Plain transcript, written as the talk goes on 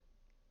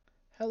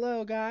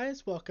Hello,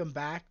 guys. Welcome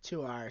back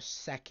to our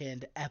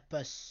second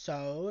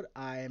episode.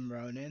 I am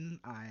Ronan.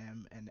 I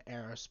am an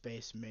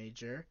aerospace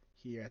major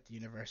here at the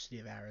University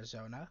of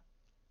Arizona.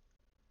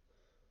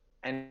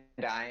 And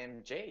I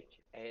am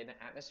Jake, an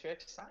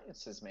atmospheric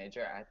sciences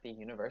major at the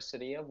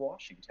University of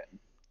Washington.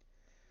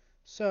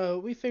 So,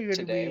 we figured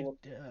Today, we'd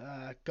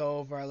we'll, go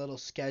over our little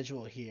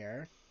schedule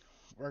here.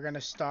 We're going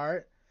to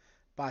start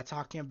by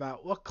talking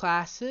about what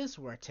classes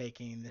we're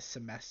taking this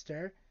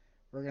semester.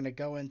 We're going to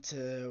go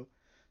into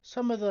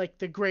some of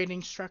the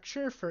grading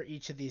structure for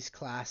each of these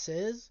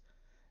classes,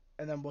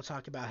 and then we'll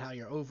talk about how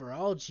your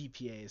overall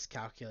GPA is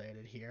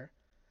calculated here.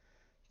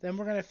 Then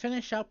we're going to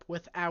finish up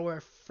with our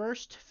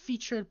first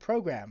featured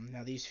program.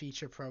 Now, these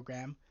featured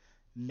program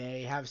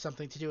may have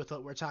something to do with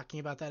what we're talking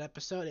about that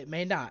episode. It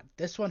may not.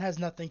 This one has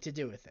nothing to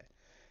do with it.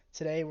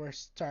 Today, we're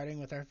starting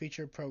with our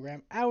featured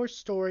program, Our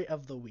Story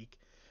of the Week,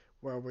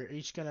 where we're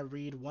each going to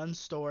read one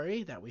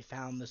story that we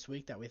found this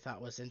week that we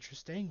thought was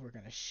interesting. We're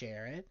going to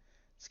share it.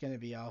 It's going to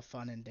be all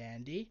fun and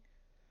dandy.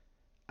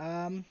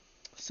 Um,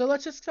 so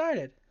let's get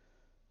started.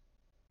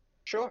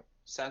 sure,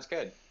 sounds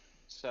good.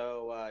 Do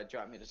you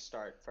want me to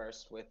start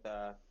first with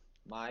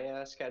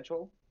my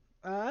schedule?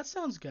 That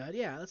sounds good.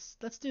 Yeah,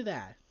 let's do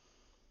that.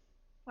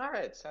 All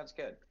right, sounds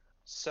good.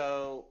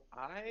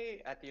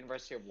 At the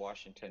University of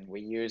Washington, we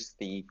use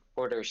the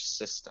quarter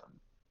system.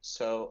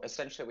 So,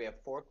 essentially, we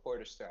have 4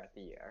 quarters throughout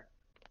the year,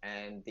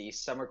 and the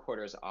summer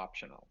quarter is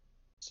optional.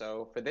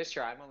 So, for this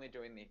year, I'm only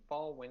doing the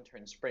fall, winter,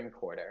 and spring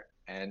quarter,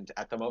 and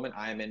at the moment,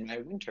 I'm in my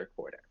winter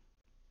quarter.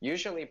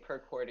 Usually per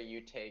quarter you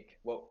take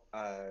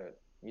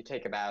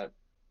about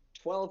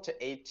 12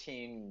 to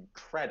 18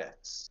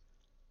 credits,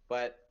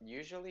 but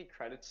usually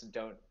credits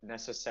don't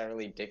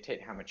necessarily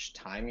dictate how much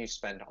time you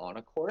spend on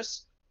a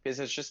course because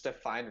it's just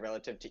defined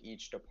relative to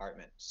each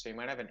department. So you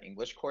might have an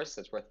English course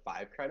that's worth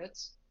 5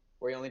 credits,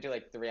 where you only do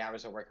like 3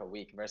 hours of work a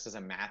week versus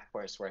a math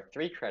course worth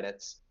 3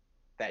 credits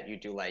that you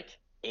do like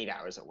 8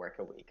 hours of work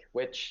a week,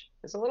 which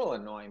is a little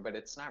annoying, but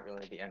it's not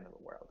really the end of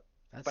the world.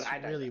 But That's I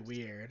really digress.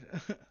 weird.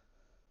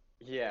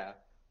 Yeah.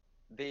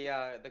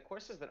 The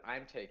courses that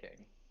I'm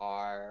taking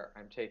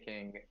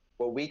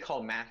what we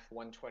call Math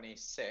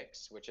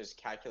 126, which is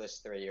Calculus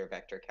 3 or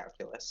vector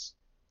calculus.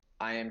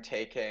 I am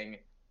taking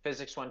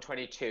Physics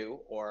 122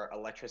 or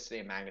Electricity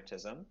and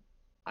Magnetism.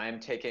 I am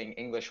taking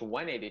English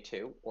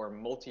 182 or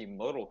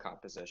Multimodal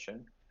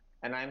Composition.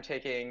 And I'm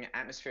taking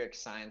Atmospheric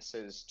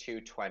Sciences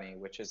 220,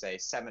 which is a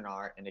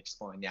seminar in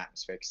exploring the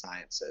atmospheric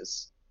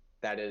sciences.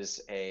 That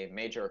is a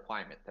major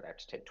requirement that I have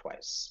to take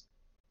twice.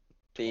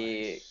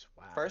 The Twice.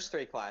 Wow. first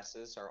 3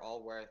 classes are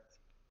all worth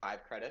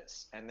 5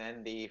 credits, and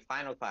then the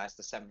final class,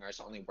 the seminar, is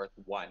only worth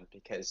one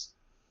because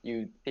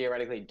you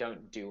theoretically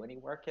don't do any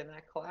work in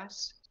that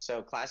class.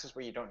 So classes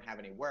where you don't have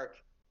any work,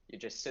 you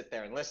just sit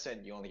there and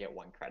listen, you only get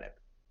 1 credit.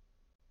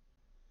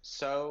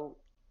 So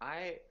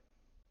I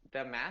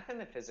the math and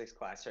the physics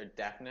class are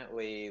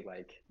definitely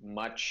like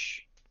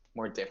much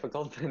more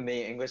difficult than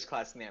the English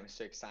class and the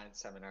atmospheric science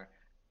seminar,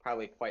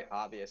 probably quite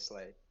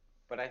obviously.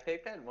 But I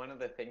think that one of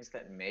the things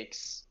that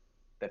makes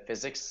the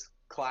physics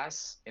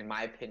class, in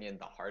my opinion,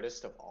 the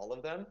hardest of all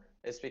of them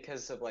is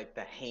because of like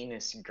the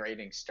heinous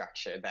grading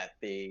structure that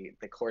the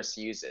course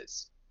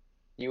uses.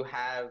 You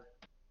have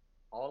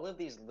all of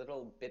these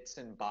little bits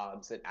and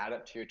bobs that add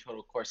up to your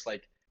total course.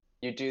 Like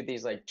you do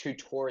these like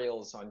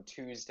tutorials on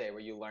Tuesday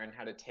where you learn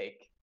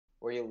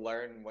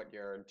what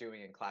you're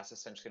doing in class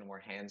essentially in a more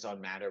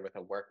hands-on manner with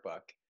a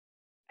workbook.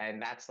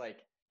 And that's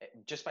like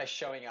just by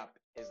showing up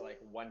is like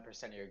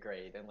 1% of your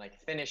grade, and like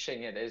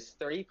finishing it is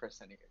 3%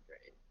 of your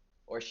grade.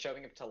 Or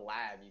showing up to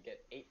lab, you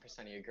get 8%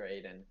 of your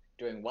grade, and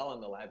doing well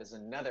in the lab is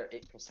another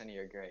 8% of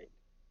your grade.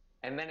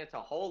 And then it's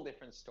a whole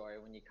different story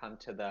when you come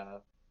to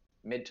the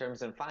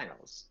midterms and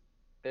finals.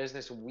 There's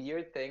this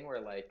weird thing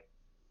where like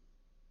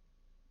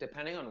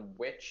depending on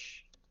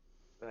which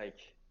like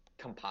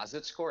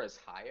composite score is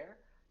higher,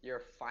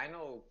 your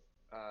final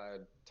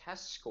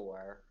test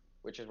score,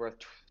 which is worth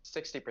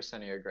 60%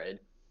 of your grade,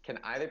 can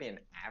either be an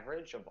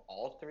average of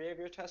all three of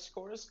your test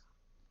scores,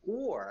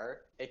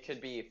 or it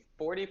could be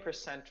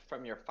 40%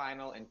 from your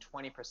final and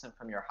 20%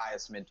 from your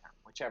highest midterm,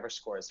 whichever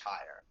score is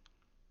higher.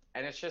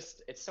 And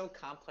it's so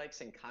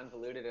complex and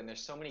convoluted, and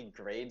there's so many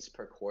grades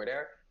per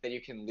quarter that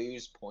you can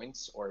lose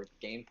points or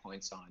gain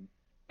points on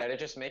that it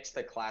just makes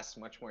the class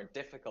much more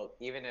difficult,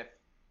 even if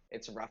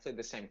it's roughly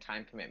the same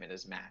time commitment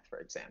as math, for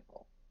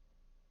example.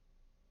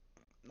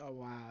 Oh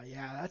wow.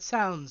 Yeah, that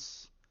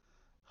sounds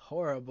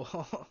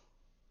horrible.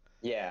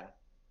 Yeah.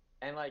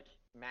 And like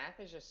math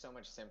is just so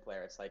much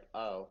simpler. It's like,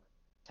 oh,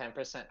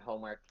 10%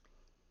 homework,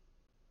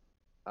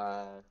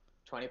 uh,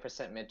 20%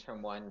 midterm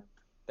one,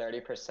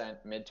 30%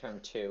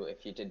 midterm two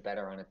if you did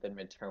better on it than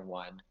midterm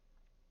one,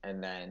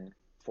 and then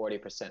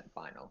 40%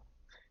 final.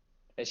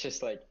 It's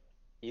just like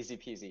easy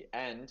peasy.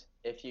 And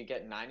if you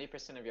get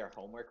 90% of your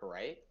homework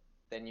right,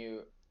 then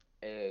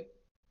it,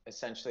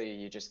 essentially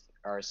you just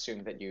are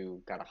assumed that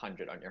you got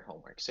 100 on your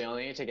homework. So you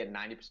only need to get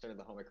 90% of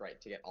the homework right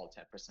to get all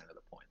 10% of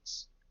the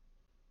points.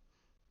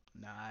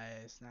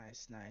 Nice,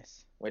 nice,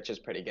 nice. which is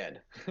pretty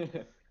good.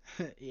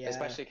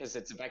 Yeah. Especially because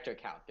it's vector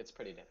calc. It's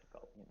pretty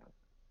difficult, you know.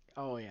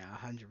 Oh yeah,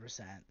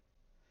 100%.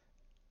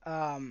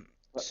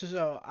 But,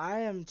 So I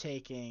am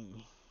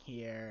taking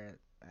here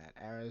at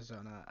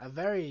Arizona a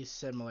very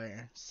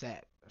similar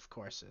set of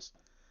courses.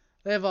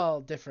 They have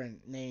all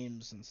different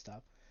names and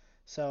stuff.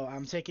 So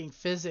I'm taking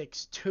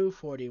Physics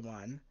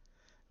 241,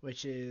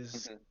 which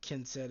is hmm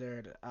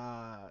considered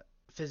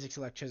physics,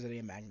 electricity,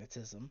 and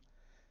magnetism.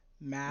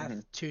 Math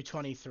hmm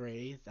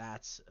 223,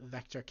 that's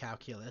vector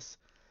calculus.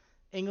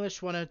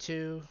 English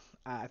 102,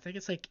 I think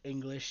it's like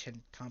English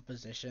and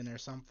composition or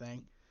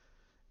something.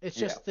 It's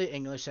Yeah. just the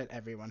English that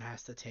everyone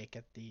has to take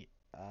at the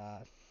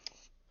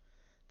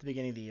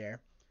beginning of the year.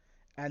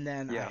 And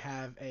then I Yeah.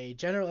 have a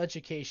general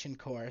education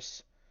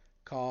course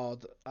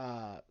called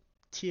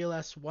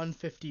TLS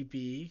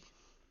 150B.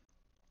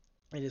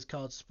 It is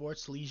called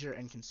Sports, Leisure,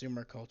 and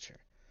Consumer Culture.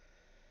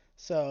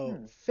 So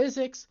Hmm.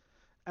 physics,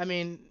 I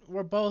mean,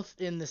 we're both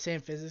in the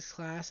same physics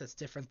class. It's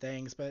different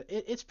things, but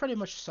it's pretty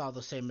much all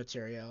the same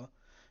material.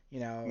 You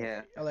know,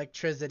 Yeah.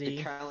 You're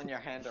electricity. curling your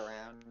hand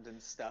around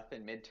and stuff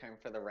in midterm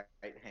for the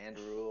right hand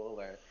rule,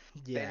 or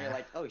then you're Yeah,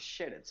 like, oh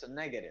shit, it's a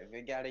negative.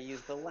 You gotta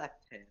use the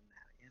left hand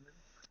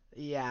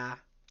yeah,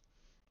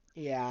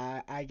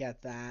 yeah. I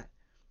get that,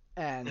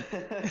 and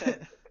now, you know?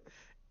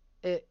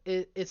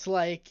 it's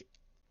like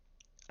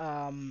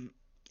um,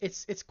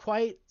 it's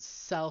quite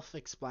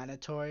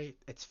self-explanatory.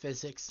 It's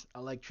physics,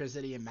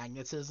 electricity, and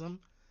magnetism.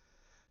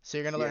 So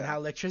you're gonna learn Yeah. how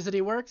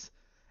electricity works,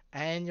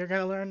 and you're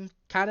gonna learn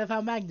kind of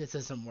how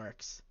magnetism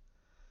works.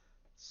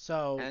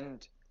 So,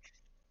 And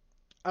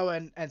oh,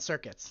 and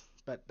circuits,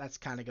 but that's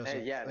kind of goes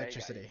with yeah, there you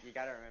go. electricity. You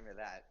gotta remember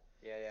that.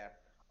 Yeah, yeah.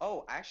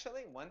 Oh,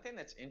 actually, one thing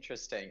that's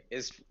interesting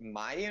is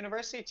my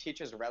university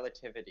teaches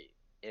relativity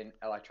in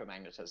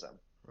electromagnetism.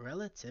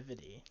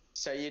 Relativity.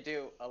 So you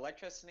do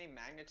electricity,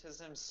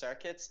 magnetism,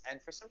 circuits,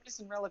 and for some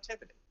reason,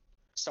 relativity.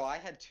 So I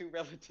had two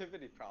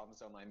relativity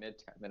problems on my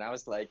midterm, and I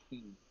was like,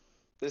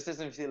 this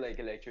doesn't feel like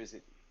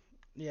electricity.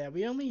 Yeah,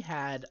 we only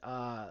had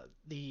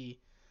the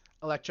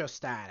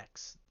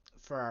electrostatics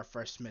for our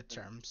first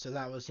midterm. So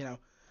that was,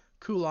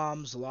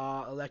 Coulomb's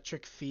law,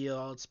 electric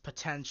fields,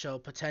 potential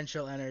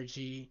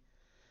energy,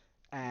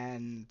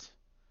 and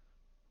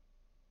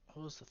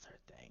what was the third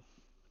thing?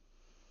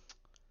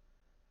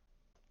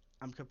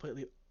 I'm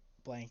completely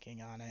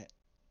blanking on it.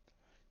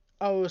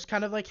 Oh, it was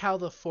kind of like how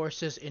the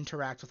forces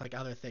interact with like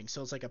other things.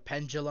 So it's like a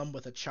pendulum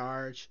with a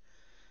charge.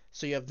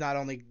 So you have not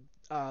only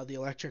the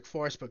electric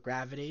force but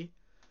gravity.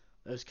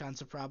 Those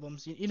kinds of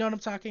problems. You know what I'm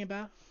talking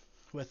about?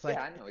 With Yeah,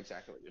 like I know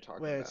exactly what you're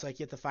talking where it's about. like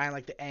you have to find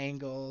like the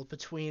angle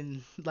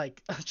between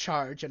like a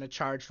charge and a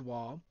charged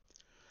wall.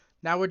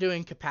 Now we're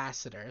doing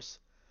capacitors,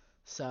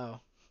 so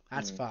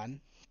that's Mm.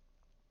 fun.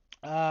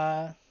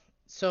 Uh,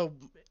 so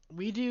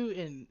we do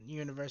in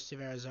University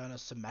of Arizona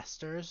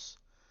semesters.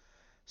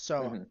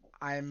 So hmm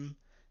I'm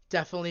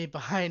definitely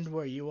behind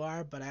where you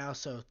are, but I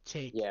also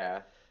take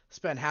Yeah,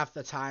 spend half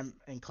the time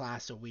in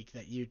class a week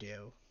that you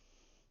do.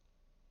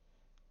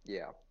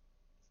 yeah.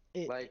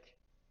 It Like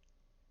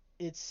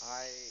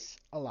I, it's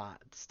a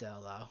lot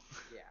still though.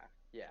 yeah,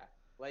 yeah.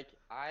 Like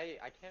I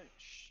can't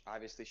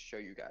obviously show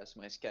you guys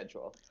my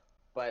schedule,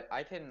 but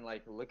I can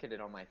like look at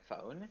it on my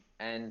phone,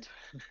 and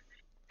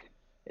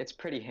it's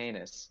pretty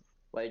heinous.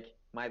 Like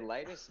my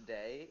lightest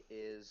day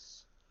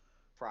is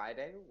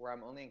Friday, where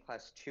I'm only in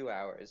class 2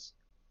 hours,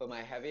 but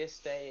my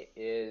heaviest day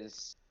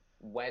is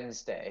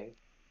Wednesday,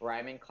 where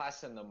I'm in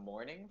class in the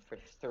morning for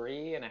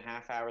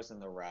 3.5 hours in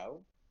the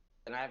row.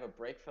 Then I have a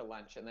break for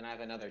lunch, and then I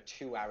have another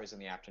 2 hours in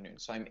the afternoon.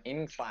 So I'm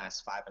in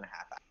class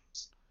 5.5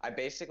 hours. I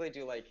basically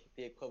do like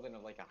the equivalent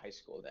of like a high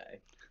school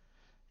day.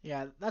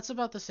 Yeah, that's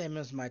about the same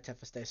as my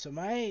toughest day. So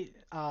my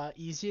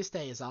easiest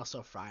day is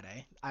also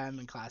Friday. I am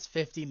in class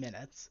 50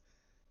 minutes,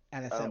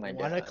 and it's Oh at my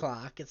one God.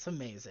 o'clock. It's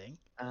amazing.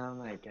 Oh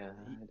my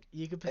God.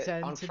 You could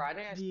pretend On to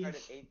Friday, I be start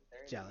at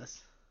 8:30.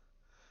 jealous.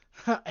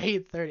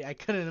 8:30. I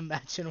couldn't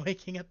imagine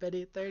waking up at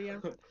 8:30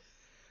 on Friday.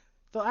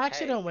 Though I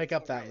actually Hey, don't wake it's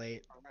up all that right.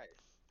 late. It's all right.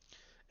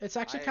 It's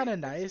actually kind I of it's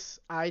nice.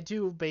 I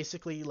do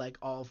basically like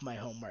all of my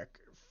homework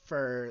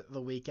for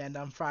the weekend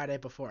on Friday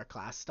before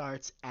class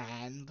starts,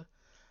 and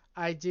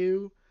I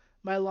do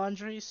my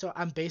laundry. So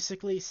I'm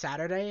basically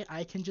Saturday.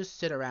 I can just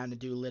sit around and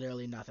do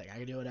literally nothing. I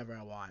can do whatever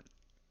I want.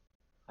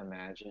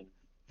 imagine.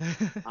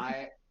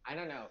 I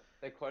don't know.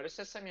 The quota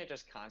system, you're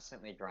just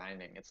constantly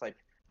grinding. It's like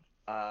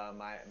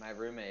my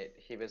roommate,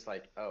 he was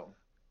like, "Oh,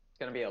 it's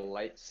gonna be a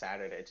light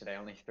Saturday today,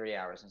 only 3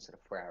 hours instead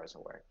of 4 hours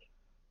of work."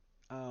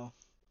 Oh,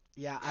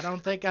 yeah. I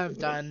don't think I've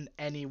done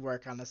any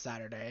work on a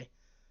Saturday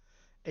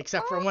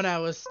except for when I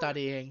was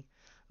studying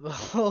the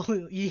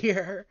whole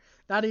year.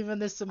 Not even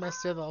this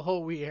semester, the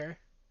whole year.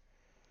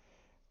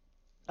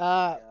 Oh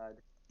my Uh, God.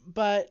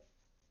 but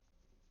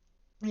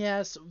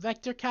yes,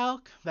 vector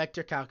calc.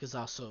 Vector calc is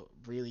also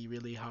really,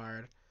 really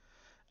hard.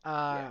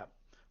 Yeah. Uh,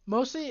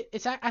 Mostly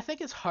I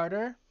think it's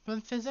harder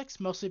than physics,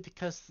 mostly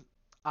because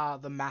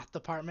the math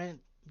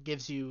department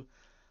gives you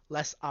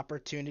less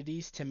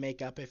opportunities to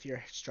make up if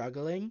you're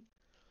struggling.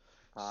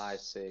 I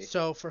see.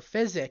 So for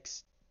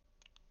physics,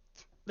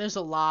 there's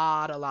a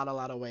lot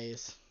of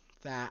ways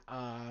that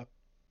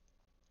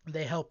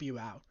they help you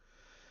out.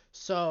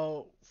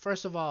 So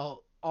first of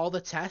all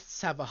the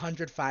tests have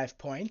 105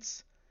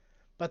 points,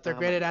 but they're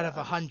Oh my graded out of God.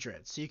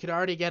 100. So you could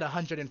already get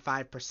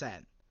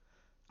 105%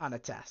 on a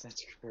test.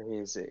 That's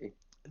crazy.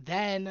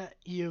 Then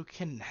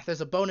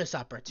there's a bonus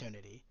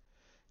opportunity.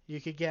 You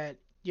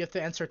have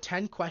to answer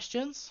 10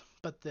 questions,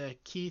 but the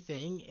key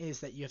thing is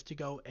that you have to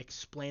go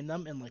explain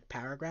them in like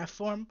paragraph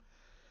form.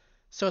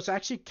 So it's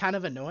actually kind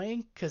of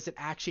annoying because it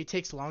actually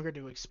takes longer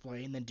to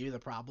explain than do the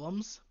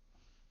problems.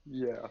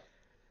 Yeah.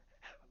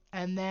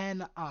 And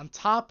then on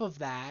top of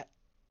that,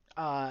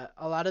 a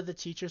lot of the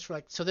teachers were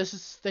like, so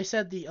they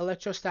said the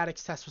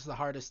electrostatics test was the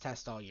hardest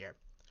test all year.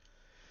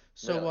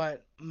 So Really?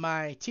 what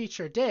my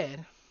teacher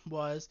did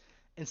was,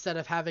 instead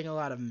of having a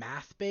lot of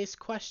math-based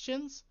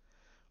questions,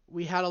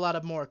 we had a lot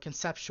of more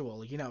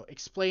conceptual,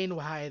 explain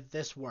why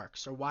this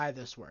works or why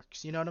this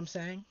works. You know what I'm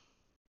saying?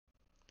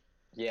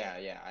 Yeah,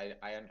 yeah,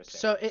 I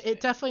understand So what it you're saying.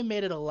 definitely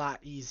made it a lot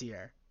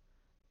easier.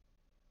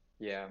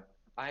 Yeah.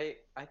 I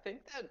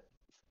think that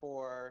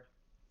for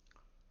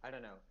I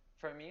don't know.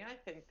 For me, I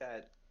think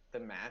that the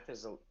math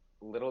is a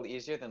little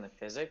easier than the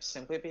physics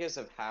simply because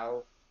of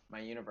how my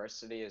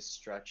university is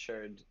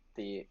structured,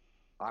 the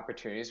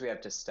opportunities we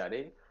have to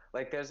study.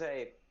 Like there's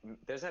a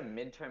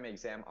midterm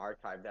exam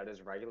archive that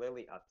is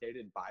regularly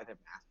updated by the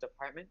math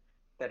department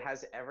that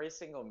has every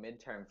single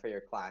midterm for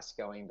your class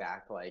going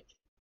back like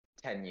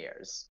 10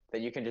 years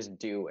that you can just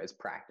do as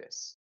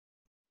practice.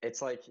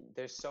 It's like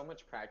there's so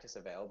much practice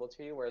available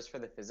to you, whereas for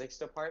the physics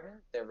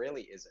department, there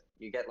really isn't.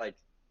 You get like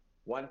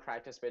one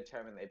practice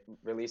midterm and they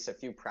release a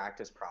few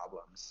practice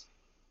problems,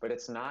 but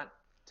it's not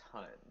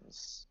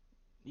tons.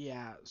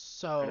 Yeah,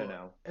 I don't so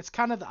know. it's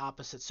kind of the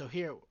opposite. So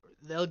here,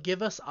 they'll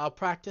give us a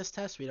practice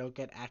test. We don't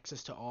get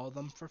access to all of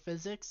them for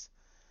physics.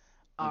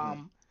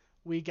 Hmm.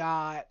 We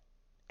got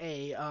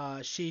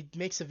she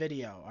makes a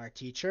video, our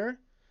teacher,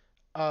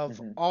 of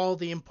Hmm. all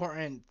the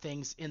important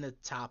things in the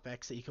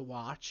topics that you can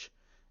watch,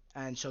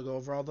 and she'll go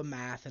over all the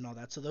math and all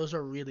that. So those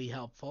are really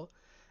helpful.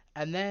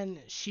 And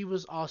then she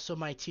was also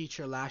my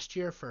teacher last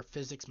year for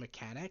physics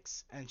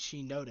mechanics, and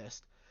she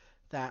noticed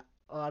that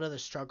a lot of the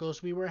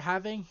struggles we were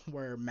having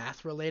were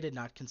math related,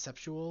 not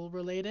conceptual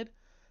related.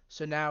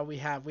 So now we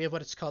have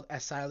what it's called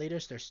SI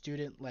leaders. They're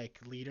student like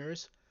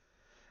leaders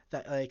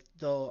that like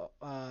they'll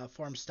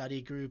form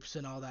study groups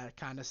and all that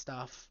kind of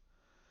stuff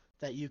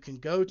that you can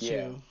go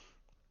Yeah. to.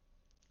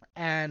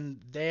 And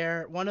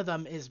there, one of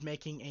them is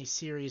making a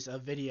series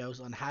of videos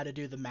on how to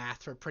do the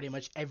math for pretty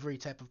much every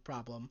type of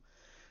problem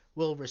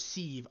we'll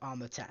receive on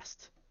the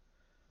test.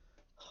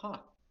 Huh.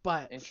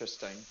 But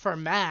Interesting. for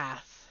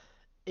math,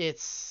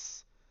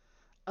 it's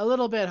a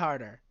little bit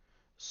harder.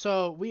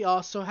 So we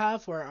also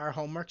have where our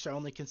homeworks are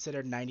only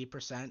considered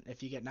 90%.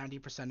 If you get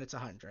 90%, it's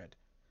 100,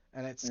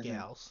 and it Hmm.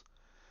 scales.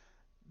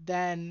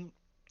 Then,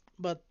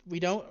 but we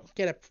don't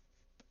get a.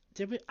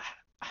 Did we?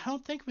 I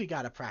don't think we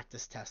got a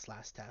practice test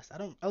last test. I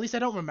don't. At least I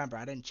don't remember.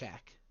 I didn't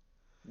check.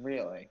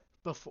 Really?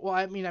 Before, well,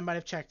 I mean, I might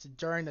have checked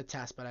during the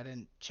test, but I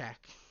didn't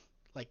check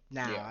like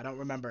now. Yeah. I don't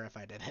remember if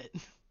I did it.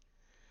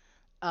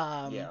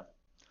 um, Yeah.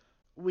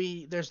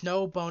 there's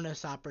no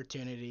bonus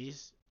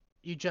opportunities.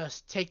 You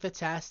just take the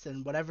test,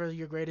 and whatever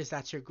your grade is,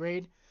 that's your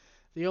grade.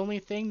 The only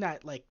thing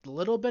that like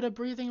little bit of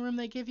breathing room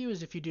they give you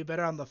is if you do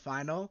better on the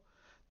final,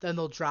 then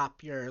they'll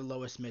drop your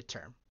lowest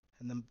midterm.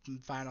 And the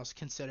finals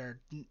considered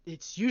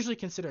it's usually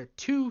considered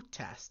two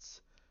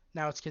tests.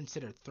 Now it's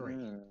considered three.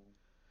 Mm.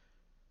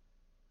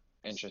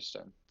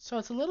 Interesting. So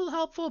it's a little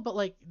helpful, but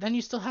like then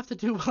you still have to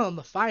do well in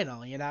the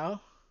final, you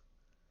know?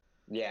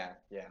 Yeah.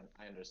 Yeah.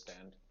 I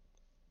understand.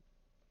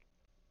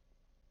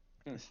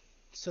 Hmm.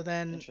 So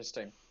then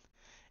Interesting.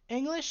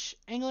 English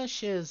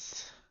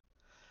is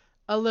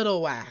a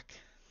little whack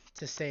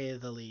to say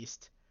the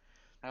least.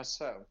 How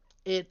so?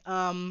 It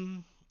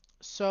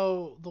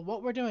so the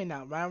what we're doing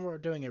now we're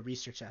doing a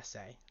research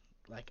essay.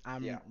 Like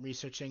Yeah. I'm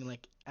researching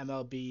like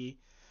MLB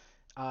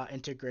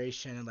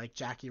integration and like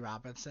Jackie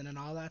Robinson and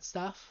all that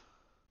stuff.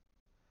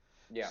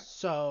 Yeah.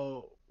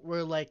 So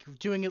we're like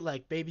doing it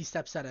like baby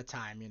steps at a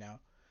time, you know.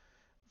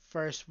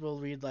 First we'll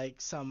read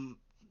like some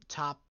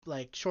top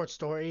like short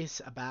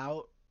stories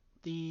about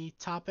the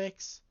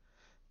topics.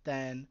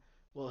 Then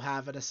we'll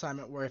have an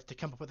assignment where we have to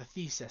come up with a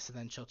thesis and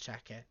then she'll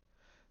check it.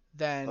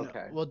 Then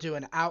Okay. we'll do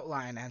an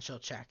outline and she'll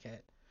check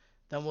it.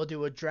 Then we'll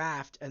do a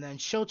draft and then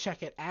she'll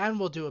check it and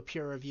we'll do a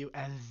peer review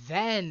and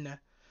then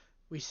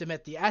we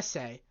submit the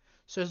essay.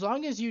 So as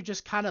long as you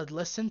just kind of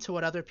listen to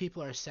what other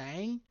people are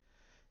saying,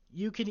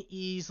 you can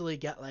easily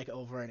get like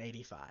over an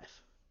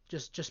 85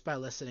 just by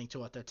listening to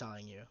what they're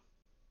telling you.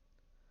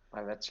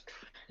 Oh,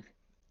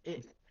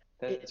 It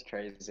it, that's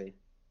crazy.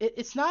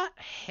 it's not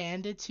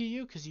handed to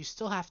you cuz you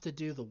still have to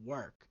do the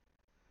work.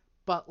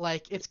 But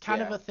like it's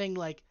kind of Yeah. a thing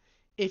like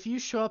if you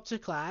show up to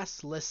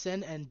class,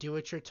 listen and do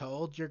what you're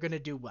told, you're going to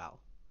do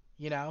well.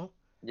 You know?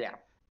 Yeah.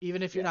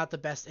 Even if you're Yeah. not the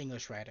best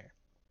English writer.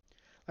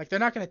 Like they're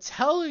not going to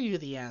tell you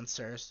the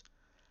answers,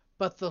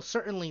 but they'll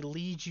certainly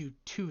lead you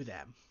to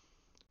them.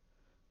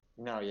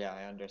 No, yeah,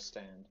 I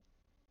understand.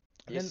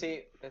 And You then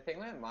see, the thing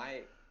with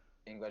my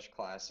English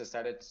class is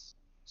that it's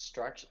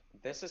structured.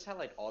 This is how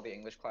like all the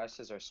English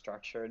classes are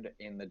structured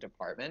in the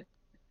department,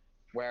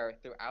 where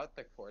throughout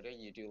the quarter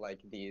you do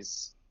like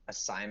these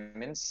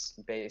assignments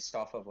based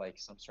off of like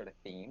some sort of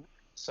theme.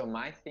 So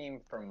my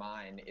theme for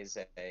mine is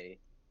a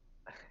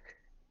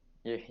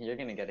you're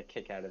gonna get a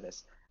kick out of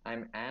this.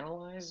 I'm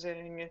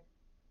analyzing.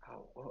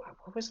 Oh,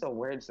 what was the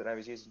words that I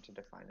was using to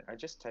define it? I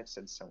just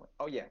texted someone.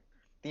 Oh yeah,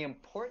 the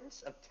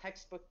importance of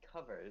textbook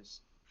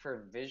covers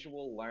for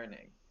visual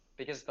learning.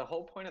 Because the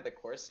whole point of the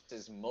course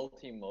is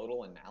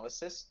multimodal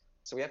analysis.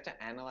 So we have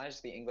to analyze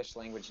the English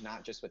language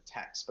not just with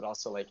text, but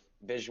also like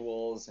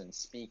visuals and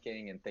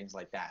speaking and things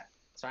like that.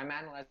 So I'm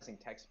analyzing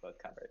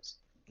textbook covers.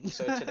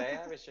 So today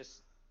I was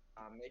just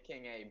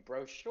making a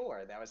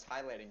brochure that was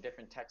highlighting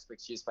different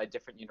textbooks used by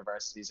different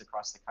universities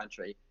across the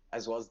country,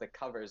 as well as the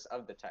covers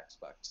of the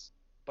textbooks.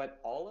 But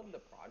all of the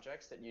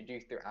projects that you do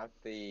throughout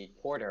the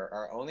quarter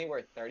are only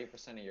worth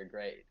 30% of your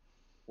grade.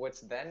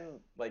 What's then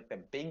like the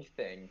big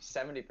thing,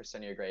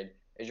 70% of your grade,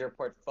 is your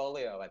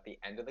portfolio at the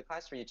end of the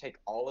class where you take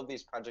all of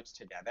these projects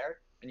together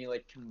and you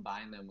like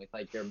combine them with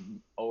like your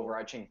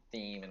overarching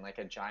theme and like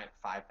a giant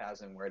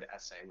 5,000 word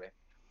essay with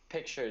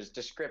pictures,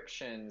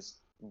 descriptions,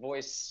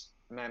 voice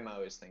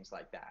memos, things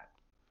like that.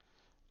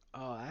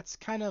 oh, that's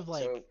kind of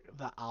like So,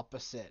 the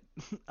opposite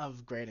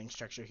of grading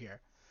structure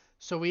here.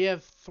 So we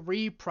have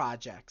three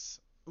projects.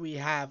 We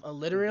have a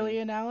literary mhm,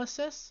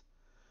 analysis.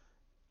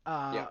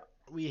 Uh, yeah,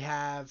 we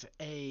have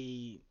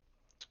a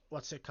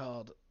what's it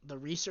called? The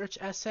research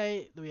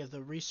essay. We have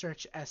the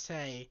research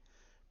essay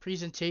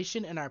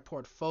presentation in our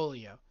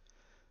portfolio.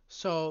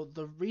 So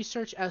the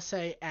research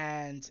essay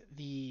and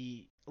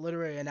the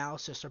literary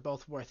analysis are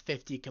both worth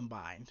 50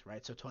 combined,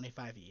 right? So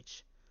 25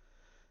 each.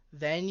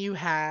 Then you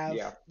have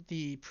yeah,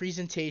 the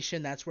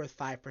presentation that's worth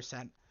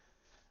 5%.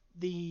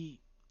 The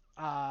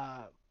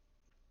uh,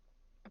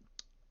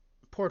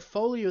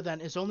 portfolio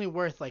then is only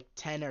worth like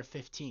 10 or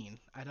 15.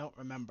 I don't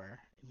remember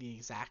the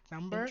exact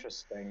number.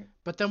 interesting.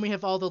 But then we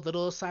have all the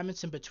little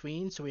assignments in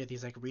between. So we have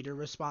these like reader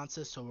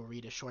responses. So we'll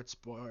read a short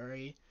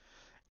story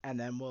and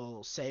then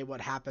we'll say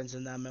what happens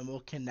in them and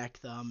we'll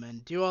connect them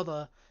and do all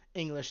the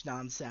English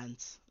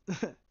nonsense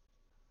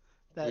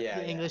that Yeah,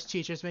 the yeah, English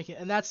teachers make it.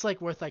 And that's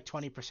like worth like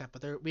 20%,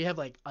 but we have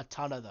like a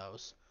ton of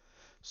those.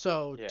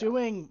 So yeah.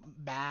 doing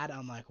bad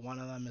on like one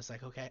of them is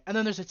like okay. And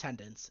then there's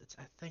attendance.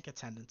 I think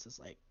attendance is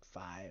like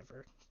 5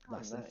 or Oh,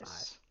 less than 5.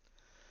 nice.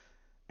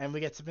 And we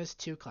get to miss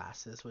 2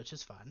 classes, which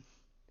is fun.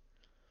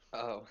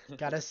 Oh,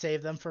 Gotta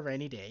save them for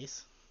rainy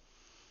days.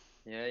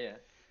 yeah, yeah.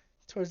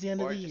 Towards the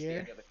end of Or the just the year.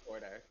 end of the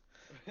quarter.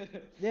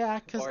 Yeah,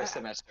 cause Or a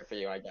semester for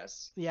you, I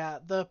guess. yeah,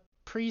 the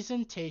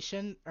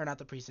presentation or not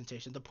the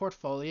presentation, the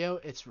portfolio,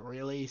 it's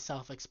really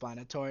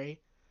self-explanatory.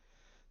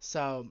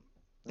 So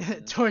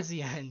Hmm. towards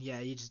the end, yeah,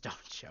 you just don't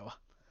show up.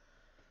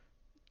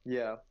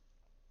 Yeah,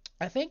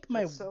 I think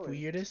my that's so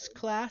weirdest interesting.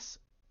 class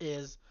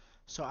is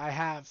so I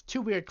have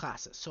two weird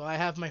classes. So I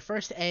have my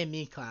first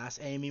AME class,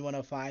 AME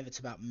 105, it's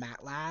about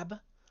MATLAB,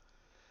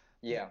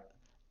 Yeah.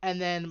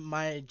 and then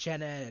my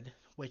Gen Ed,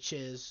 which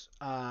is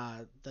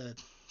the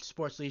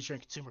sports, leisure,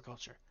 and consumer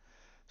culture.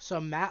 So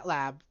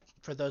MATLAB,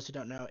 for those who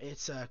don't know,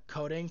 it's a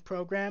coding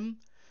program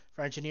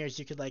for engineers.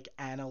 You could like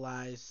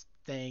analyze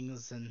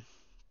things and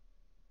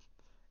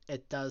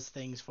it does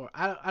things for.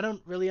 I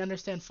don't really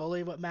understand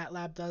fully what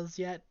MATLAB does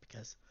yet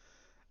because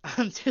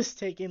I'm just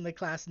taking the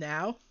class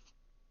now.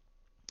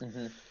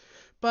 Hmm.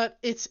 But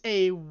it's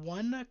a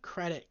 1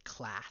 credit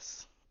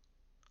class.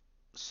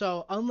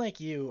 So unlike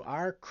you,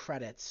 our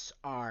credits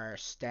are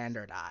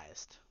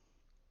standardized.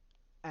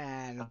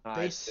 And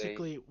I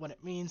see. basically what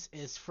it means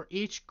is for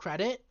each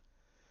credit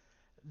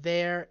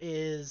there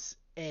is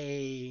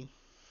a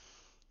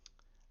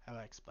how do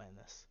I explain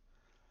this?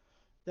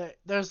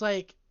 There's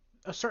like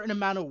a certain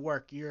amount of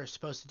work you're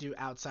supposed to do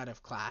outside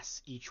of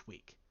class each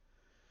week.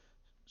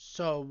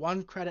 So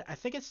 1 credit, I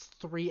think it's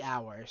 3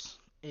 hours,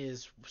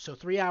 is so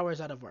 3 hours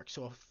out of work.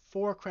 So a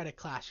 4 credit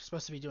class, you're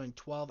supposed to be doing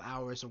 12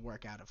 hours of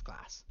work out of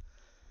class.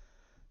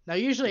 Now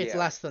usually it's Yeah.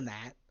 less than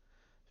that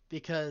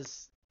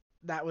because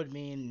that would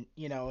mean,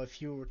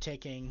 if you were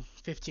taking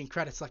 15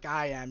 credits like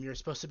I am, you're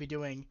supposed to be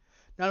doing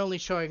not only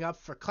showing up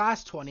for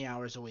class 20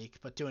 hours a week,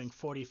 but doing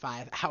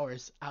 45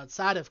 hours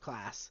outside of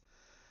class.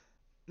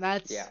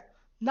 Yeah. That's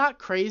not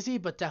crazy,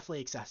 but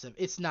definitely excessive.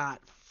 It's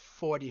not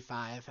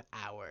 45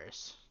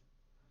 hours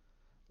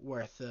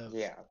worth of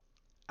Yeah.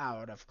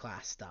 out of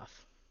class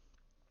stuff.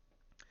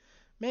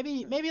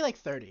 Maybe like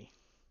 30.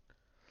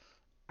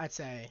 I'd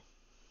say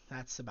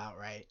that's about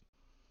right.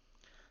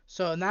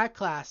 So in that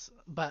class,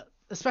 but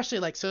especially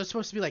like so it's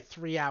supposed to be like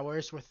 3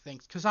 hours worth of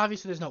things cuz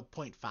obviously there's no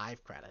point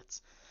 0.5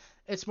 credits.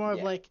 It's more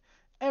of Yeah. like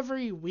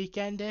every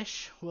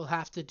weekendish we'll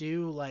have to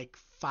do like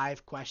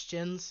 5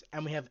 questions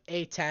and we have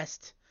a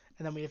test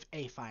and then we have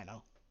a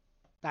final.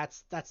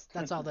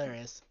 That's all there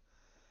is.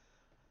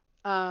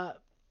 Uh,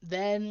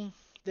 then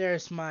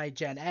there's my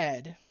Gen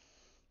Ed,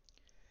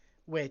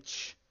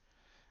 which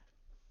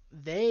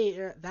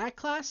that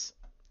class,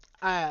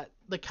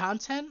 the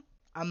content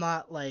I'm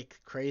not like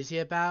crazy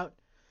about.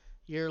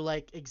 you're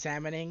like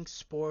examining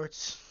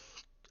sports,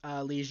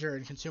 leisure,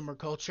 and consumer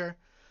culture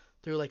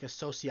through like a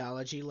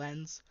sociology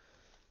lens.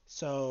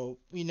 So,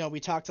 we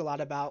talked a lot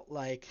about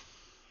like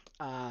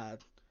uh,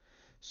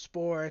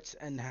 sports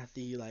and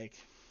the like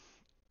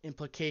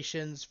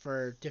implications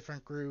for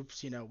different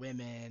groups,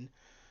 women,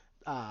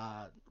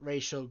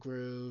 racial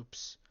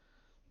groups,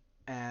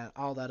 and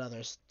all that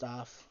other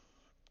stuff.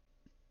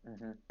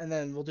 Hmm. And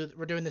then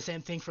we're doing the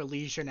same thing for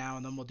leisure now,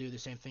 and then we'll do the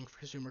same thing for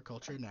consumer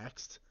culture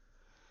next.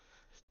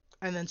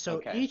 And then so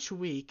Okay. each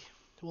week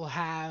we'll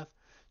have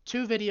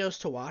two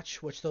videos to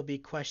watch, which there'll be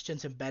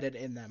questions embedded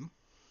in them,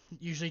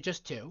 usually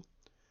just two.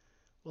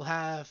 We'll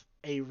have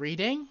a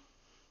reading,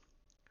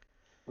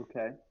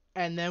 Okay.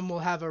 and then we'll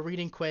have a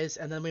reading quiz,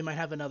 and then we might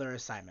have another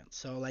assignment.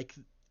 So like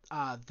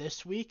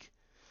this week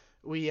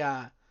we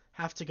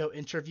have to go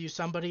interview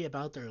somebody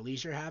about their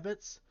leisure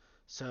habits.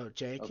 So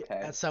Jake, Okay.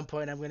 at some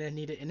point I'm gonna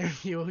need to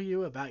interview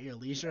you about your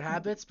leisure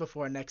habits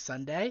before next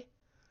Sunday.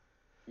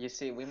 You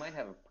see, we might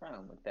have a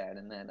problem with that,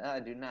 and that I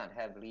do not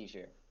have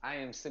leisure. I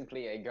am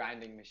simply a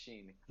grinding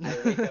machine. I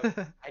wake up,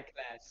 I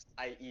class,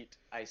 I eat,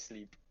 I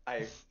sleep,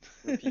 I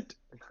repeat.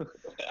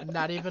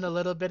 Not even a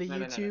little bit of No,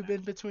 no, no, no, YouTube no.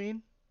 in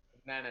between.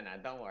 No, no, no.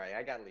 Don't worry.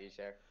 I got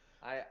leisure.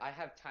 I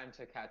have time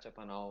to catch up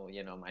on all,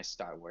 my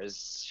Star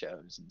Wars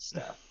shows and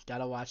stuff.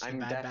 Gotta watch the I'm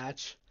Bad def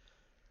Batch.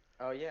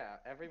 Oh yeah,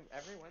 every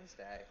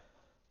Wednesday.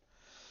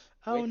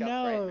 Oh Wake up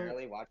bright and no.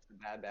 early, watch the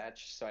Bad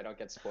Batch so I don't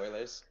get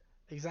spoilers.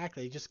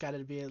 Exactly. Just gotta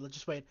be.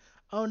 Just wait.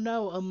 Oh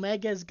no,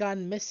 Omega's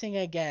gone missing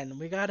again.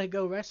 We gotta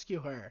go rescue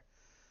her.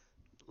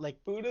 Like,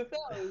 Who'd have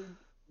thought?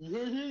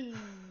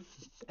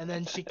 and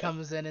then she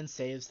comes in and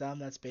saves them.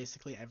 That's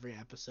basically every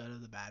episode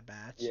of the Bad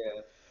Batch.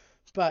 Yeah,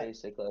 But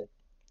basically.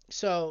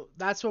 so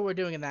that's what we're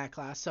doing in that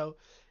class. So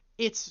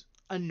it's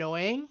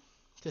annoying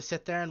to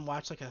sit there and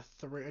watch like a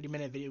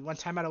 30-minute video. One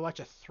time I had to watch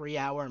a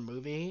 3-hour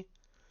movie,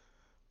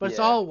 but it's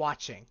Yeah. all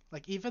watching.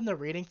 Like even the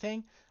reading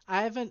thing,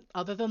 I haven't,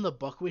 other than the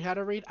book we had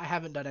to read, I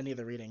haven't done any of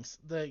the readings.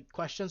 The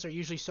questions are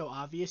usually so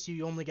obvious,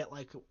 you only get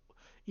like,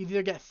 you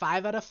either get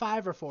 5 out of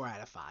 5 or 4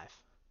 out of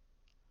 5.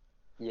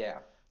 Yeah.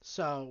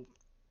 So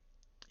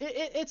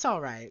it's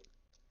all right.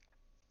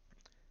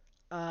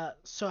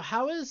 So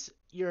how is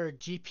your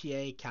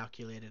GPA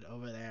calculated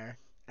over there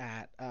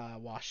at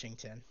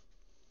Washington?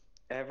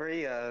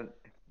 Every you're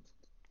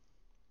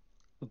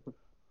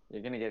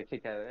gonna get a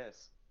kick out of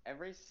this.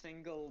 Every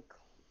single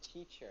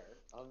teacher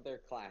of their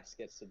class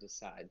gets to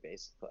decide,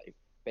 basically,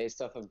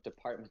 based off of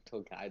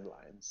departmental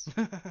guidelines.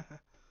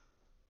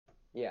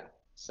 Yeah.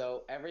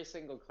 So every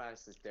single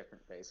class is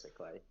different,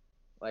 basically.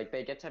 Like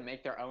they get to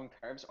make their own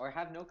curves, or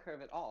have no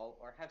curve at all,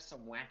 or have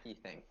some wacky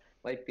thing.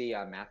 Like the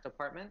math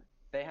department,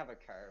 they have a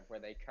curve where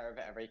they curve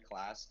every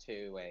class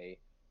to a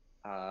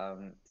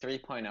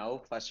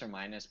 3.0 plus or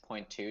minus zero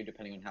point 0.2,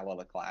 depending on how well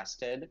the class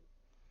did.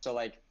 So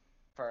like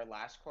for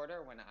last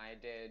quarter, when I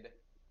did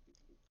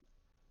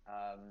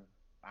um,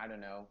 I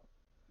don't know,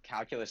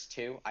 calculus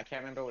 2, I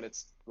can't remember what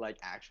its like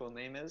actual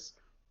name is.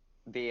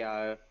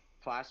 The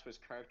class was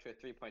curved to a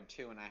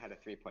 3.2 and I had a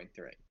 3.3.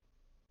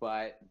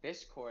 But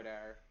this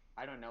quarter,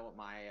 I don't know what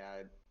my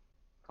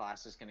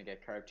class is going to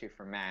get curved to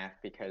for math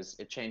because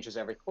it changes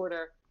every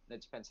quarter and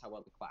it depends how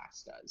well the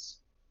class does.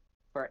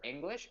 For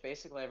English,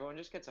 basically everyone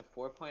just gets a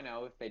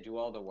 4.0 if they do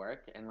all the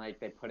work and like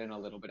they put in a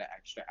little bit of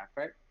extra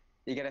effort.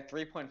 You get a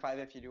 3.5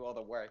 if you do all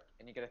the work,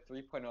 and you get a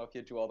 3.0 if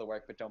you do all the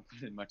work but don't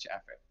put in much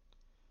effort.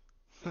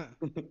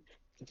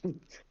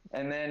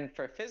 And then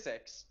for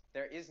physics,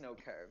 there is no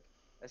curve.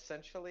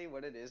 Essentially,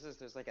 what it is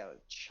there's like a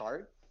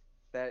chart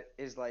that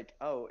is like,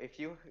 oh, if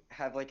you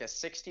have like a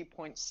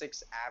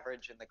 60.6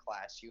 average in the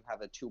class, you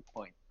have a 2.0.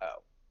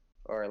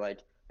 Or like,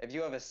 if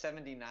you have a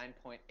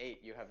 79.8,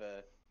 you have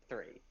a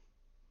 3.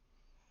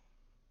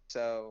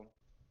 So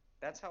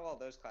that's how all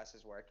those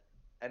classes work.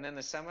 And then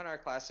the seminar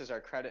classes are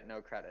credit,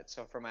 no credit.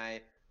 So for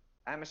my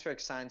atmospheric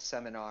science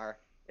seminar,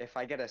 if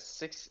I get a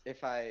 6,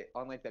 if I,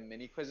 on like the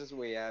mini quizzes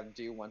we have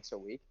due once a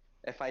week,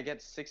 if I get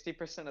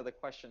 60% of the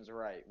questions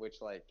right,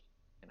 which like,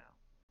 you know,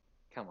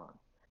 come on,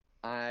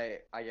 I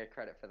get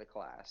credit for the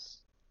class.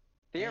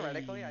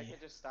 Theoretically, I Hey.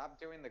 could just stop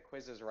doing the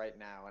quizzes right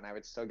now and I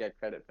would still get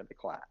credit for the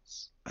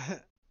class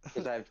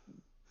because I've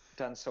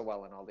done so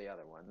well in all the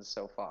other ones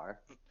so far.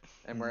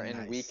 And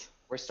Nice.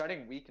 we're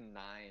starting week 9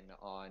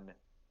 on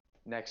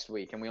next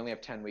week, and we only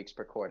have 10 weeks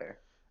per quarter.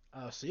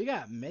 Oh, so you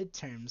got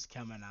midterms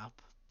coming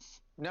up.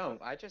 No,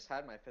 I just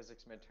had my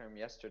physics midterm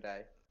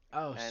yesterday,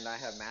 Oh, and I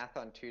have math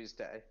on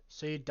Tuesday.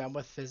 so you're done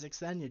with physics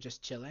then? You're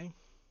just chilling?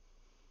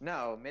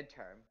 No,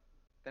 midterm.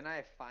 Then I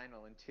have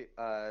final in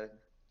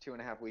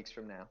 2.5 weeks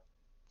from now.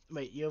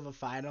 Wait, you have a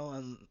final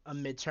and a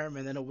midterm,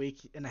 and then a week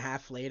and a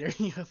half later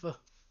you have a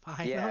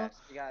Yeah, final?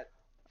 so you got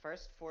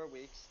first 4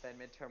 weeks, then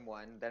midterm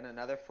 1, then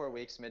another 4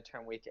 weeks,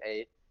 midterm week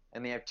 8,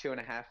 and then you have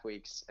 2.5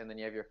 weeks, and then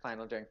you have your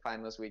final during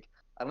finals week.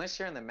 Unless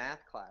you're in the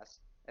math class,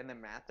 in the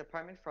math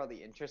department for all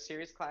the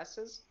inter-series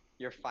classes,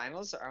 your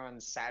finals are on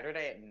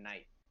Saturday at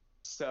night.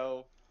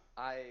 So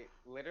I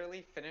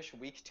literally finish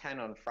week 10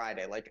 on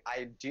Friday.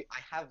 I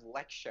have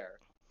lecture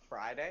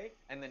Friday,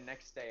 and the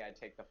next day I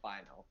take the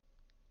final.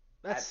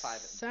 That at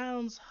 5.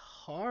 sounds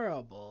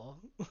horrible.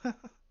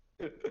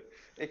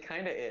 It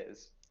kind of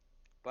is,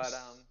 but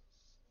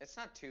it's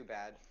not too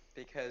bad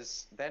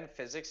because then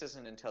physics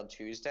isn't until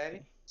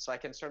Tuesday, so I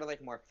can sort of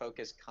like more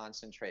focus,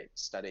 concentrate,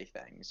 study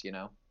things, you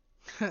know?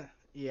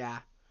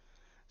 Yeah.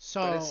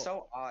 But it's So,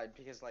 so odd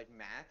because like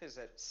math is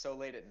at so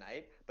late at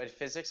night, but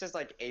physics is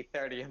like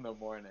 8:30 in the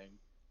morning.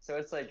 So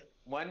it's like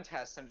one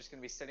test I'm just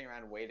gonna be sitting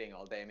around waiting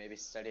all day, maybe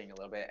studying a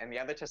little bit, and the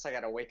other test I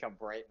gotta wake up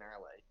bright and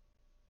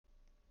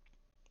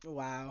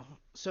wow.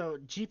 So,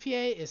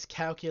 GPA is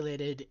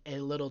calculated a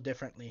little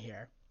differently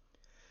here.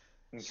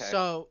 early. Okay.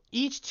 So,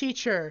 each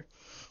teacher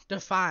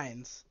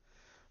defines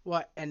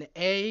what an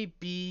A,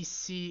 B,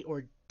 C,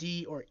 or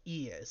D or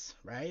E is,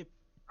 right?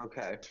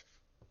 Okay.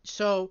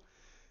 So,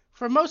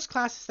 for most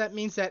classes, that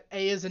means that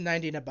A is a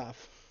 90 and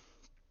above.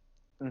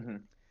 Mm-hmm.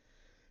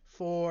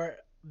 For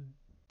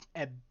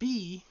a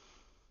B,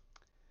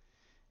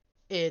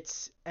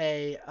 it's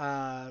a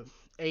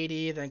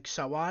 80, then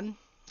so on,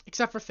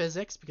 except for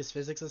physics, because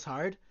physics is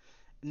hard.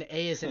 An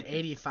A is an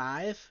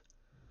 85,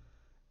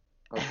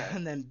 Okay.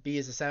 and then B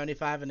is a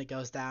 75, and it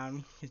goes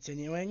down,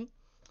 continuing.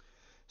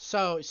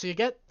 So you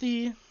get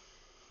the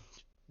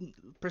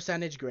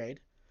percentage grade,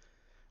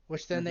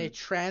 which then they Mm-hmm.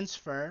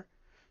 transfer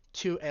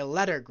to a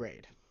letter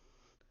grade.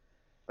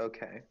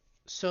 Okay.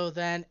 So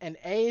then an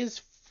A is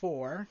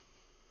 4,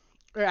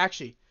 or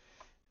actually,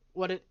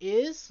 what it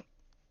is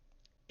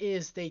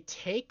they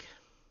take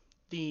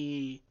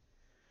the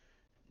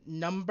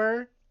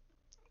number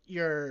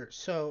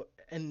so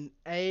an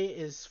A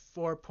is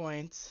 4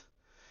 points,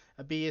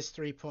 a B is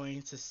 3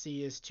 points, a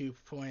C is 2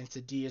 points,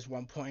 a D is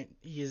 1 point,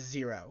 E is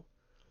 0.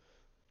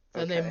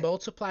 Then they Okay.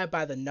 multiply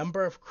by the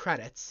number of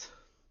credits.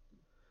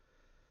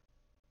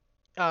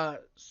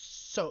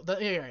 So the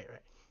right.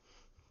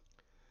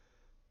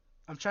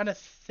 I'm trying to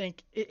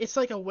think. It's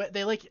like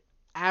they like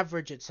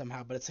average it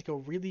somehow, but it's like a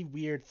really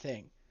weird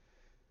thing.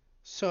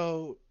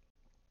 So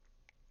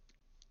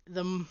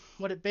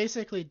what it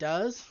basically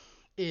does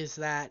is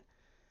that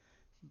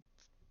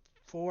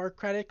for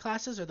credit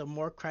classes, or the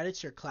more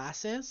credits your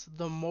class is,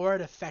 the more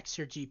it affects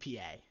your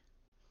GPA.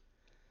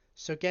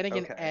 So getting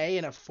an Okay. A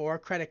in a 4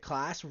 credit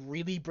class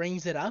really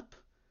brings it up,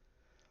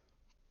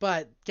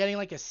 but getting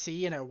like a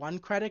C in a 1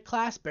 credit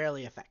class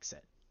barely affects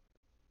it.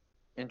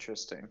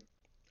 Interesting.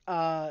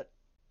 Uh,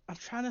 I'm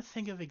trying to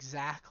think of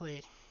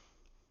exactly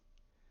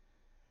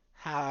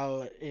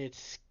how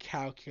it's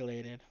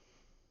calculated.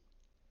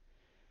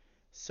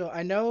 So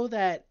I know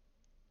that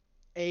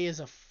A is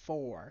a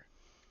 4.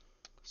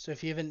 So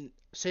if you even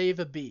say you have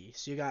a B,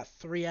 so you got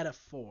 3 out of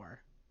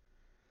 4.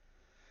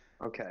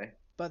 Okay.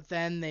 But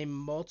then they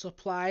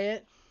multiply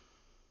it.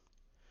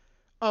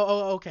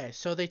 Okay.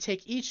 So they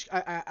take each.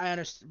 I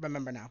understand.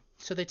 Remember now.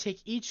 So they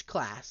take each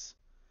class,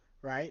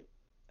 right?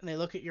 And they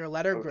look at your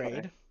letter Okay.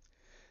 grade.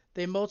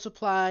 They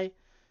multiply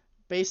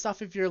based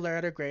off of your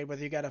letter grade,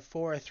 whether you got a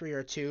 4, a 3,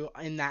 or 2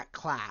 in that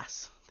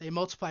class. They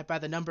multiply by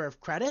the number of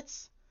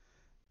credits,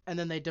 and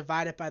then they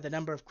divide it by the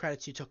number of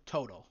credits you took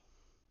total.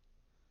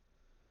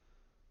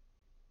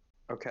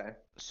 Okay.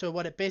 So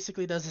what it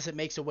basically does is it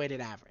makes a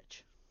weighted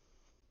average.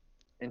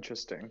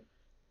 Interesting.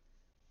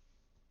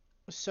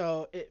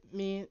 So it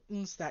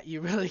means that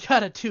you really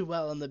gotta do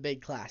well in the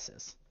big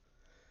classes.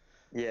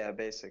 Yeah,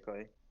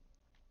 basically.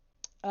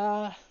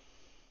 Uh,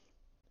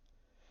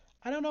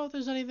 I don't know if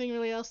there's anything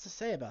really else to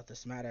say about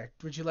this matter.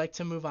 Would you like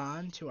to move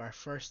on to our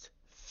first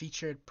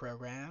featured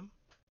program?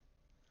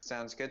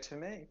 Sounds good to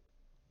me.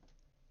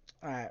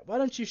 All right, why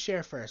don't you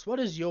share first? What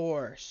is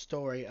your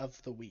story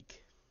of the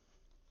week?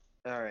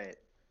 All right.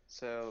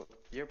 So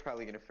you're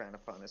probably going to frown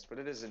upon this, but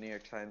it is a New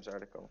York Times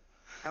article.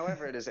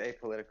 However, it is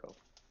apolitical.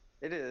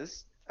 It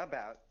is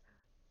about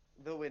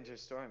the winter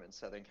storm in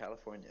Southern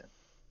California.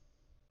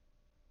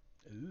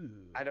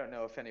 Ooh. I don't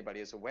know if anybody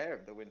is aware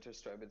of the winter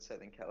storm in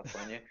Southern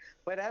California,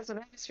 but as an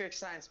atmospheric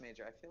science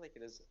major, I feel like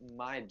it is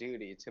my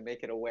duty to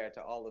make it aware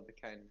to all of the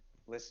kind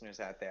listeners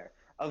out there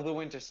of the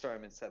winter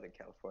storm in Southern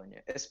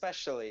California,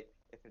 especially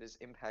if it is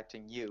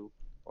impacting you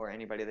or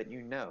anybody that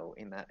you know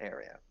in that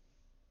area.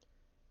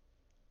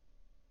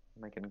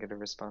 Am I going to get a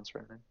response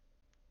right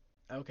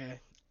Okay.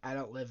 I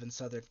don't live in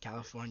Southern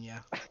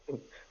California. now?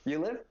 You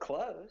live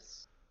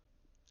close.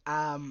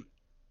 Um,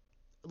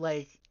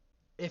 like,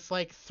 if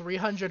like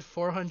 300,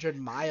 400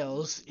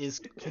 miles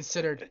is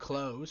considered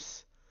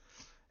close,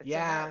 It's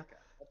yeah, America.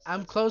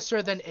 I'm That's what the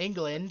closer than clause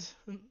England,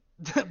 says.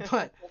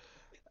 but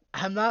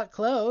I'm not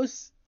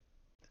close.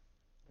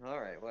 All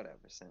right, whatever.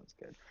 Sounds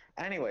good.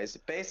 Anyways,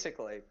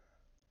 basically,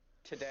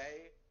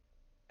 today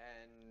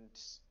and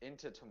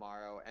into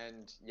tomorrow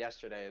and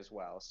yesterday as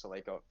well. So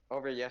like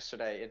over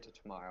yesterday into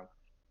tomorrow,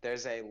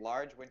 there's a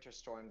large winter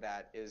storm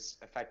that is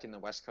affecting the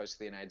west coast of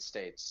the United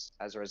States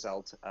as a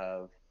result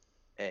of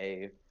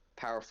a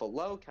powerful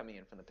low coming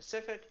in from the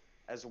Pacific,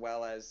 as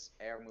well as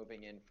air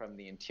moving in from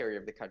the interior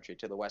of the country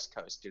to the west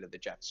coast due to the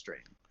jet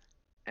stream.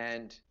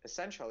 And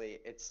essentially,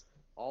 it's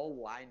all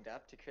lined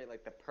up to create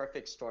like the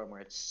perfect storm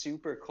where it's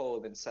super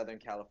cold in Southern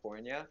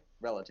California,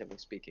 relatively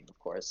speaking, of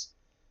course,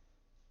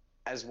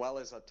 as well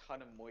as a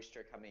ton of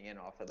moisture coming in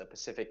off of the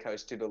Pacific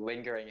coast due to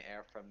lingering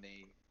air from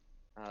the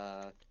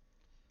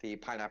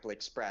Pineapple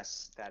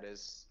Express that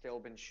has still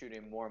been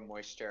shooting more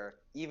moisture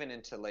even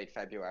into late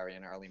February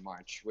and early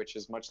March, which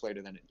is much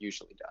later than it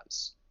usually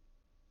does.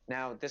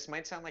 Now, this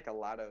might sound like a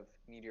lot of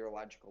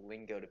meteorological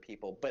lingo to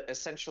people, but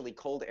essentially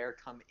cold air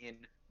come in,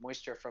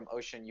 moisture from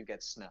ocean, you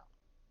get snow.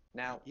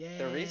 Now,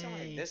 the reason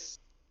why Yay. this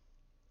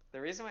the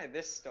reason why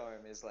this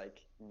storm is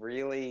like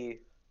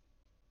really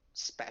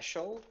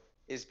special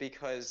is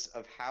because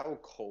of how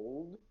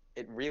cold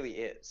it really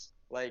is.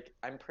 Like,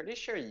 I'm pretty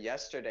sure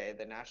yesterday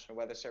the National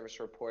Weather Service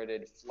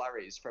reported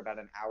flurries for about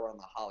an hour on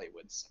the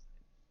Hollywood sign,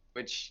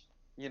 which,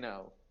 you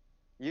know,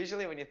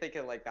 usually when you think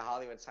of like the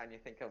Hollywood sign, you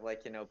think of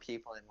like,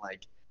 people in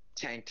like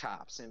tank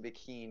tops and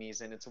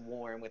bikinis and it's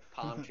warm with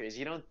palm trees.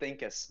 You don't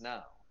think of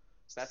snow.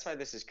 So that's why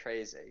this is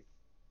crazy.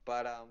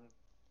 But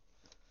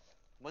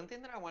one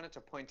thing that I wanted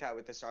to point out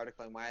with this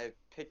article and why I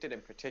picked it in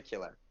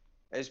particular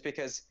is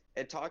because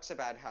it talks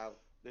about how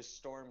the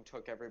storm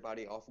took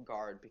everybody off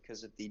guard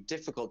because of the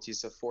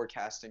difficulties of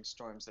forecasting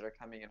storms that are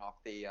coming in off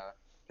the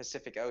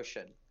Pacific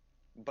Ocean.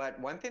 But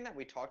one thing that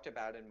we talked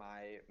about in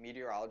my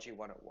Meteorology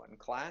 101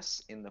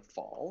 class in the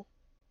fall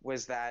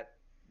was that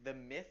the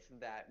myth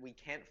that we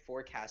can't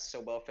forecast so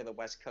well for the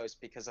West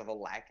Coast because of a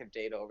lack of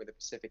data over the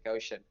Pacific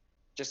Ocean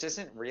just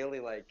isn't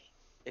really like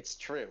it's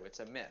true. It's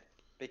a myth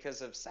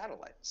because of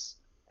satellites.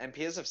 And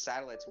because of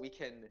satellites, we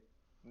can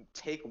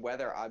take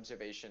weather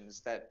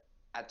observations that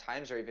at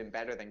times are even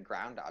better than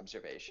ground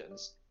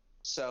observations.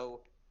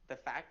 So the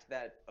fact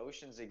that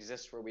oceans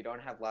exist where we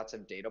don't have lots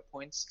of data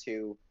points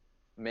to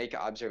make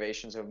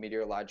observations of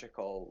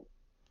meteorological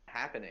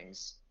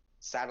happenings,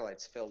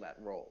 satellites fill that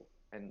role.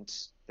 And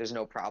there's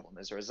no problem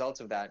as a result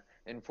of that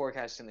in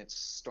forecasting the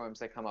storms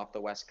that come off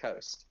the West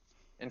Coast.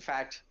 In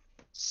fact,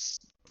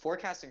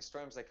 forecasting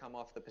storms that come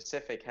off the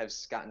Pacific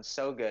has gotten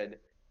so good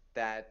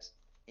that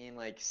in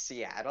like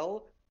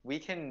Seattle, we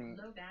can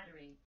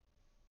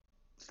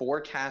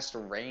forecast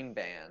rain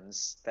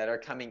bands that are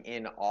coming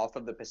in off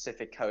of the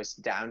Pacific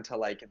coast down to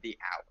like the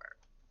hour.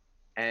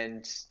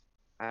 And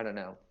I don't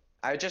know.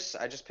 I just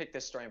picked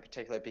this story in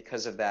particular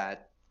because of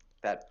that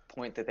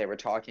point that they were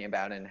talking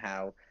about and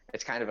how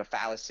it's kind of a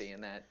fallacy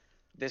in that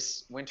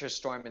this winter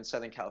storm in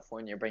Southern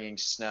California bringing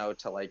snow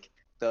to like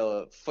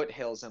the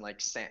foothills and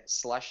like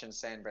slush in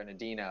San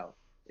Bernardino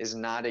is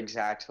not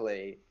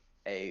exactly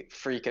a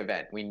freak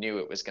event. We knew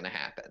it was going to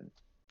happen.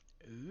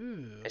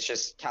 Ooh. It's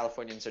just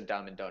Californians are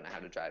dumb and don't know how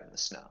to drive in the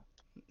snow.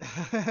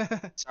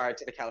 Sorry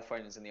to the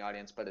Californians in the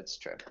audience, but it's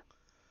true.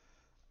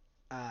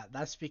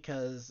 That's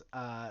because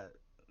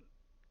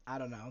I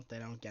don't know, they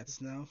don't get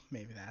snow.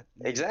 Maybe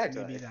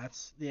Exactly. maybe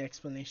that's the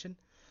explanation.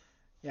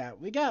 Yeah,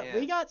 we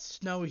got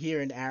snow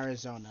here in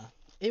Arizona.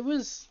 It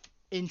was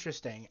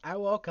interesting. I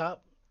woke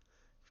up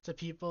to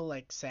people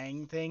like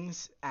saying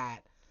things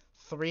at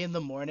 3 in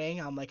the morning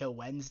on like a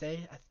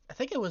Wednesday. I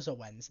think it was a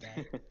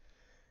Wednesday.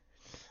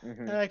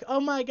 Mm-hmm. They're like, "Oh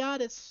my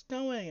God, it's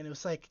snowing!" And it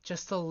was like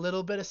just a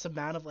little bit of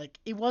amount of like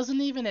it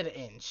wasn't even an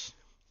inch.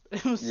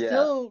 It was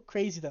still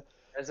crazy though.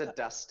 There's a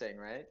dusting,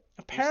 right?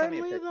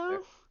 Apparently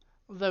though,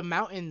 the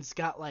mountains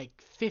got like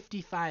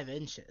 55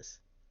 inches.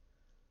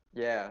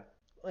 Yeah.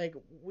 Like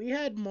we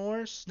had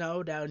more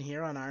snow down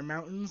here on our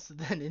mountains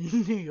than in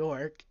New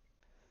York.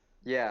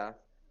 Yeah.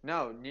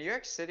 No, New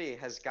York City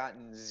has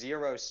gotten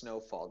zero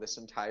snowfall this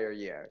entire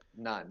year.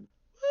 None.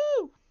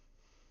 Woo!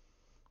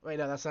 Wait,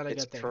 no, that's not a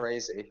good thing. It's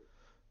crazy.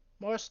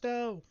 More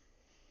snow.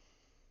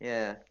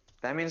 Yeah.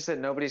 That means that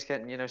nobody's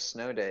getting,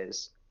 snow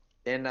days.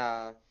 In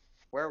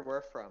where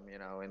we're from,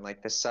 in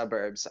like the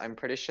suburbs, I'm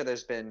pretty sure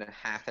there's been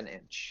half an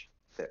inch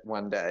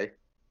one day.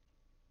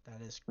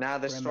 That is now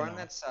the criminal. storm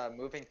that's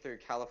moving through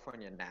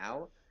California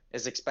now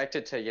is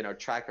expected to,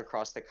 track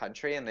across the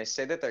country, and they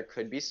say that there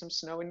could be some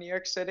snow in New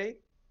York City,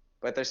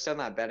 but they're still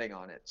not betting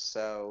on it.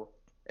 So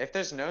if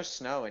there's no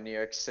snow in New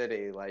York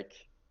City, like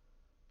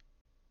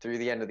through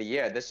the end of the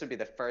year, this would be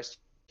the first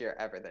year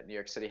ever that New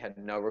York City had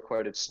no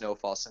recorded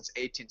snowfall since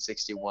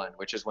 1861,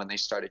 which is when they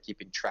started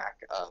keeping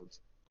track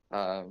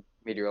of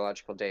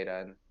meteorological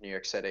data in New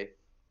York City.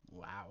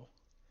 Wow.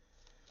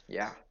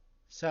 Yeah.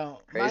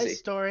 So Crazy. my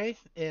story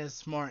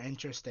is more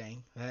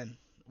interesting than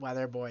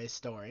Weather Boy's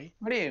story.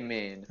 What do you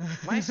mean?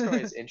 My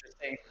story is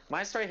interesting.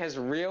 My story has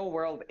real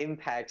world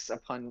impacts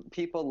upon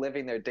people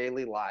living their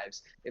daily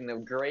lives in the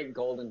great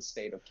golden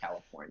state of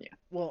California.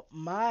 Well,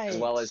 my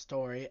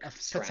story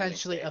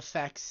potentially states.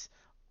 affects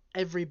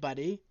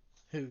everybody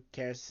who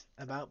cares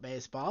about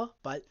baseball,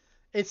 but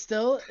it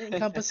still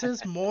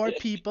encompasses more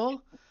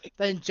people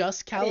than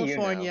just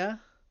California.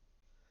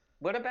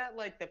 What about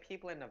like the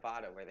people in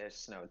Nevada where there's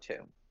snow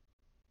too?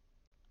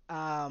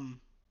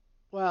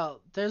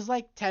 Well, there's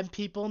like 10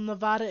 people in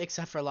Nevada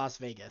except for Las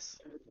Vegas.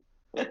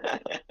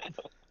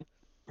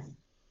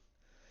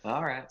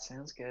 All right,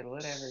 sounds good.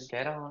 Whatever.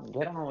 Get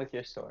on with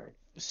your story.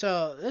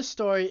 So this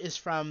story is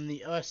from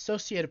the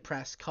Associated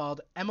Press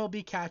called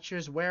MLB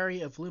Catchers Wary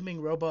of Looming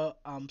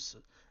Robo-umps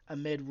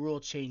Amid Rule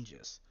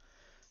Changes.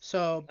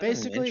 So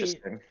basically,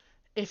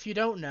 if you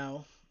don't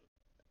know,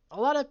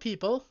 a lot of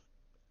people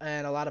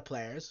and a lot of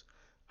players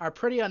are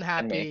pretty And me.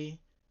 unhappy,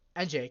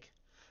 and Jake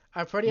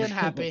are pretty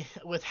unhappy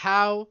with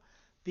how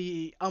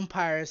the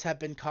umpires have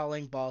been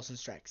calling balls and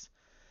strikes.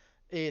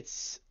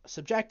 It's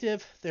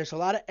subjective, there's a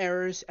lot of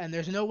errors, and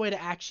there's no way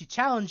to actually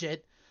challenge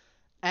it.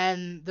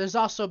 And there's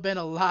also been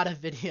a lot of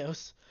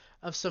videos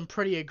of some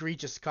pretty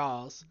egregious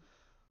calls,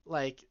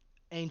 like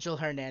Angel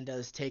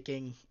Hernandez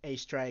taking a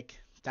strike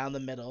down the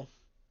middle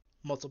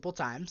multiple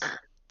times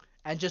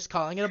and just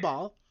calling it a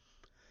ball.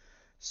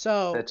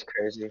 So That's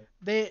crazy.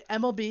 the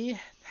MLB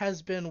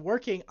has been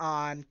working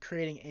on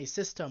creating a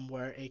system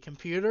where a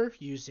computer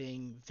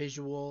using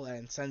visual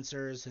and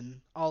sensors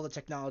and all the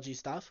technology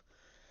stuff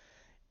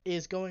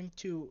is going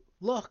to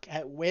look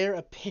at where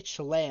a pitch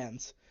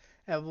lands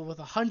and with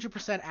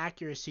 100%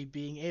 accuracy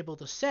being able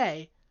to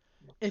say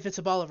if it's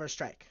a ball or a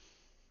strike.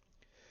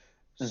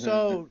 Hmm.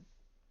 So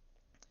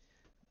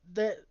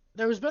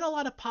there's been a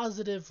lot of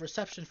positive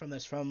reception from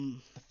this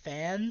from the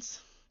fans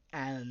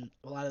and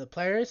a lot of the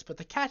players, but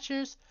the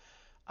catchers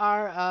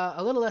are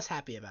a little less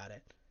happy about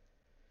it.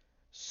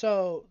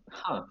 So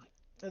Huh.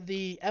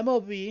 the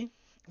MLB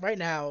right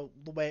now,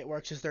 the way it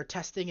works is they're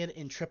testing it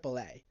in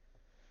AAA.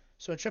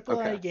 So in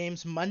AAA Okay.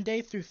 games,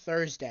 Monday through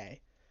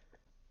Thursday,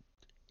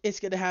 it's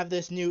going to have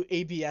this new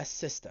ABS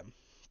system.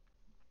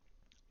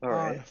 All On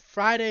right.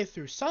 Friday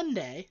through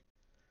Sunday,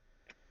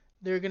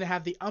 they're going to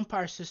have the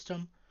umpire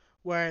system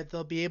where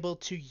they'll be able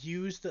to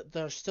use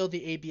still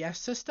the ABS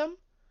system,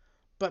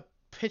 but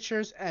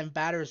pitchers and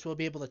batters will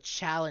be able to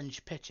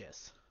challenge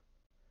pitches.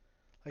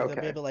 Like they'll be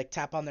Okay. able to like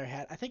tap on their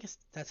head. I think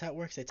that's how it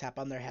works. They tap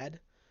on their head,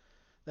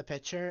 the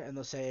pitcher, and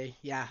they'll say,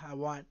 "Yeah, I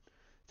want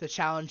to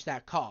challenge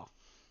that call."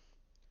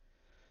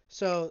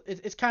 So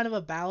it's kind of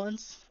a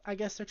balance, I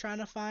guess they're trying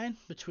to find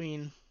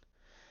between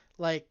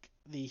like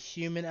the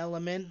human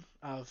element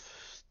of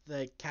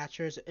the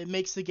catchers. It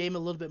makes the game a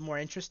little bit more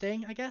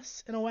interesting, I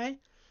guess, in a way,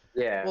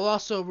 Yeah. while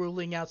also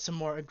ruling out some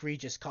more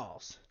egregious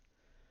calls.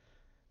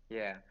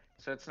 Yeah.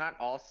 So it's not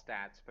all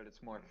stats, but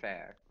it's more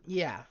fair.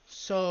 Yeah.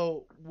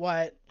 So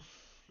what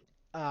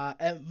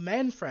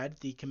Manfred,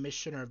 the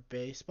commissioner of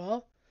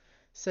baseball,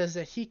 says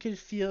that he could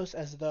feels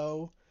as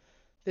though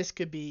this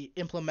could be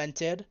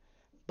implemented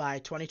by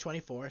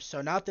 2024.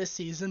 So not this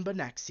season, but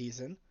next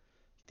season.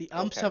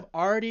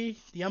 Okay.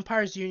 The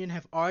umpires union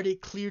have already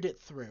cleared it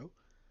through,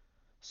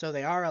 so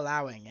they are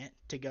allowing it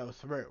to go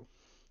through.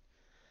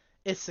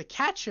 It's the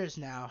catchers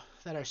now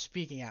that are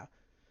speaking out.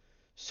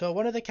 So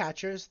one of the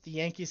catchers, the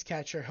Yankees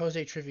catcher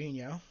Jose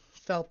Trevino,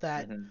 felt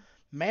that Hmm.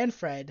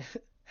 Manfred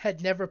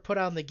had never put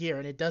on the gear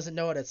and it doesn't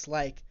know what it's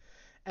like,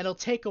 and it'll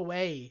take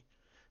away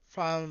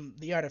from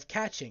the art of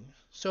catching.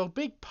 So a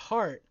big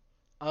part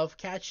of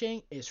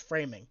catching is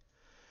framing,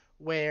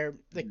 where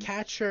the Hmm.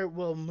 catcher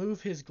will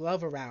move his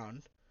glove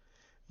around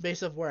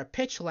based on where a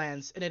pitch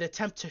lands in an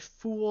attempt to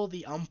fool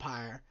the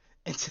umpire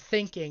into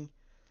thinking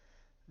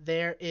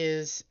there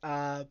is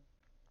a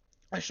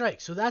strike.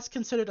 So that's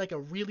considered like a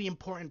really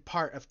important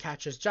part of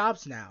catchers'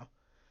 jobs now.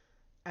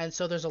 And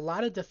so there's a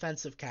lot of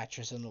defensive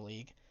catchers in the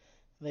league.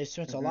 They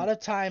spent a Hmm. lot of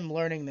time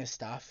learning this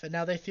stuff, and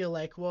now they feel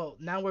like, well,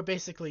 now we're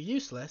basically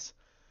useless.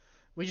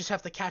 We just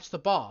have to catch the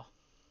ball,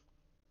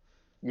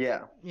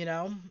 Yeah. you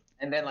know?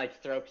 And then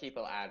like throw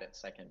people out at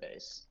second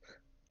base.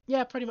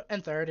 Yeah, pretty much.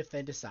 And third, if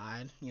they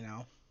decide,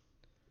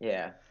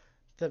 Yeah.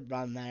 to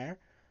run there.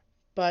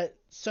 But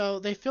so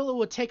they feel it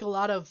would take a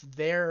lot of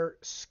their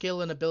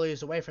skill and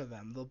abilities away from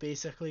them. They'll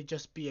basically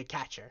just be a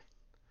catcher.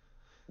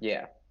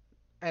 Yeah.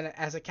 And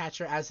as a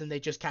catcher, as in they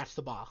just catch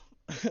the ball.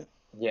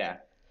 Yeah.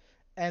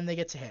 And they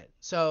get to hit.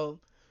 So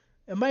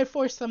it might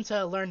force them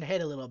to learn to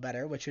hit a little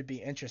better, which would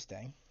be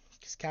interesting.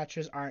 Because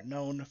catchers aren't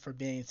known for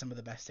being some of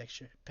the best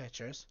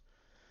pitchers.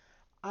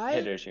 I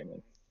Hitters, you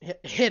mean?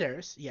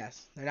 Hitters,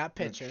 yes, they're not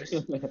pitchers.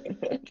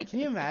 Mm. Can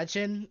you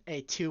imagine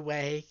a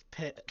two-way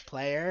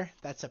player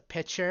that's a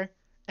pitcher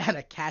and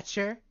a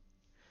catcher?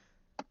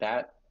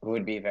 That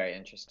would be very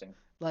interesting.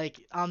 Like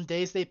on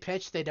days they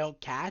pitch, they don't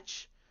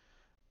catch,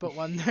 but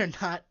when they're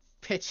not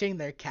pitching,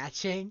 they're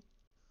catching.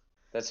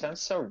 That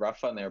sounds so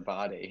rough on their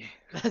body.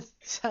 That Your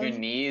sounds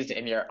knees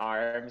and your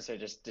arms are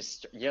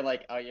just you're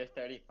like, oh, you're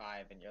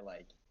 35 and you're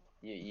like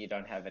you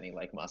don't have any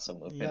like muscle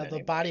movement the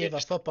anymore. body You're of a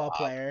just a football blob.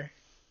 player.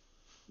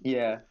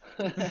 Yeah.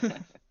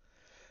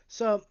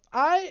 So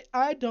I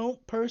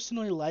don't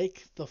personally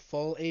like the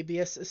full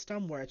ABS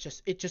system where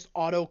it just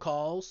auto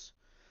calls.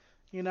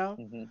 You know,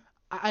 Hmm.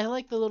 I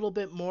like the little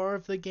bit more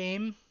of the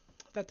game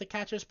that the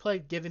catchers play,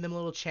 giving them a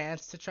little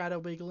chance to try to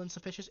wiggle in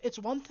some pitches. It's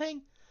one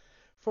thing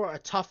for a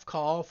tough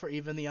call for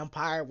even the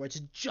umpire where it's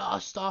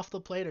just off the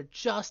plate or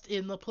just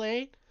in the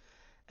plate,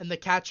 and the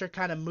catcher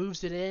kind of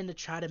moves it in to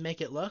try to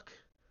make it look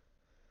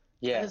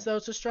Yeah. as though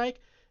it's a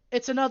strike.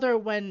 It's another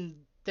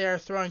when they're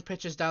throwing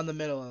pitches down the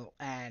middle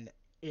and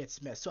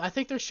it's missed. So I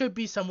think there should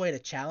be some way to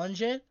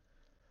challenge it,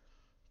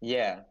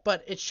 Yeah.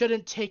 but it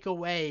shouldn't take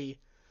away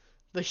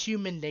the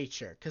human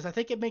nature because I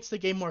think it makes the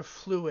game more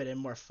fluid and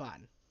more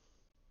fun.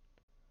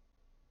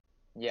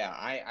 Yeah,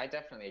 I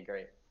definitely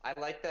agree. I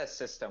like the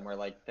system where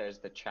like there's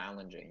the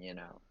challenging,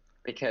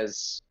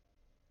 because,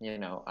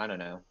 I don't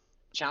know.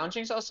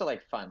 challenging is also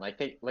like fun. Like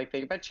think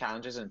about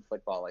challenges in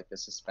football, like the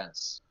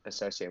suspense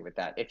associated with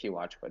that, if you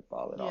watch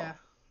football at Yeah. all.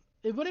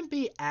 It wouldn't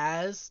be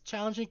as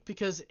challenging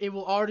because it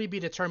will already be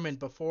determined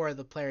before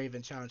the player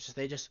even challenges.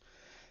 They just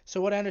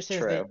so what I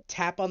understand is they True.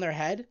 tap on their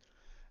head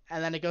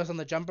and then it goes on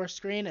the jumper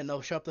screen and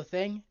they'll show up the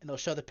thing and they'll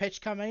show the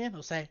pitch coming in.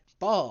 They'll say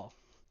ball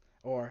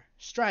or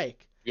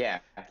strike. Yeah.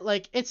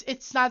 Like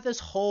it's not this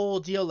whole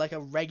deal like a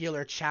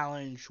regular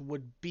challenge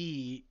would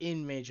be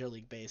in Major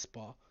League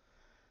Baseball.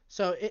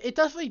 So it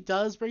definitely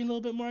does bring a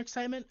little bit more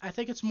excitement. I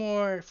think it's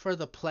more for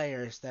the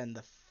players than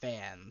the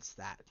fans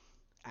that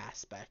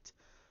aspect.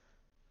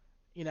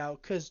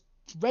 Because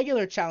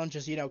regular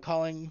challenges,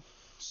 calling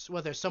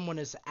whether someone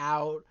is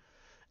out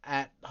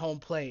at home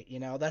plate,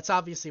 that's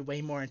obviously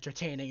way more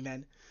entertaining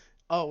than,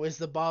 oh, is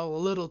the ball a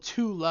little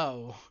too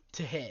low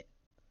to hit?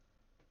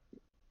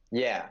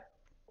 Yeah.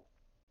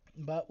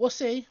 But we'll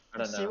see. I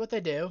We'll don't see know. what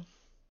they do.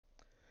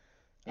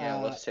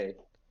 Yeah, we'll Uh, see.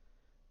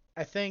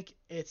 I think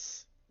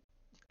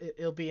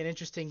it'll be an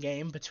interesting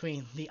game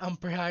between the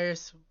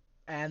umpires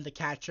and the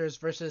catchers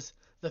versus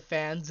the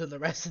fans and the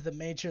rest of the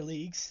major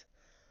leagues.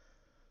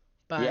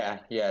 But Yeah,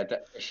 yeah,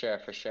 for sure,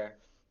 for sure.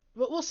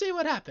 we'll see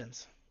what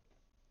happens.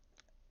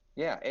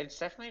 Yeah, it's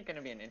definitely going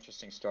to be an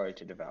interesting story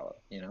to develop,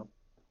 you know?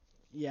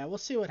 Yeah, we'll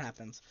see what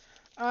happens.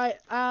 All right,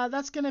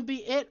 that's gonna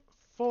be it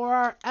for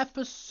our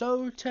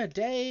episode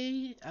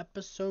today,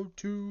 episode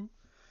 2.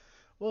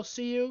 We'll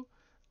see you,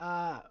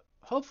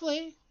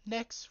 hopefully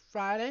next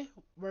Friday.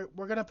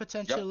 We're gonna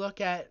potentially Yep.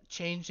 look at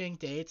changing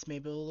dates.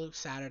 Maybe we'll look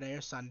Saturday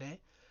or Sunday.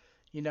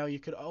 You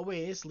could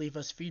always leave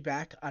us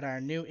feedback on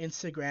our new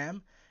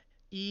Instagram,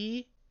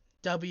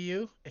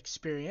 EW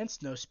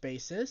Experience, no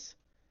spaces.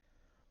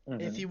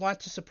 If Hmm. you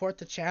want to support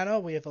the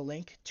channel, we have a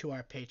link to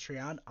our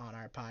Patreon on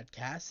our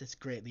podcast. It's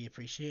greatly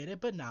appreciated,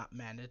 but not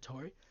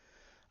mandatory.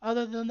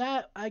 Other than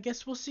that, I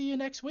guess we'll see you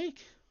next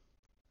week.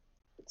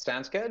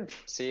 Sounds good.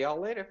 See y'all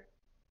later.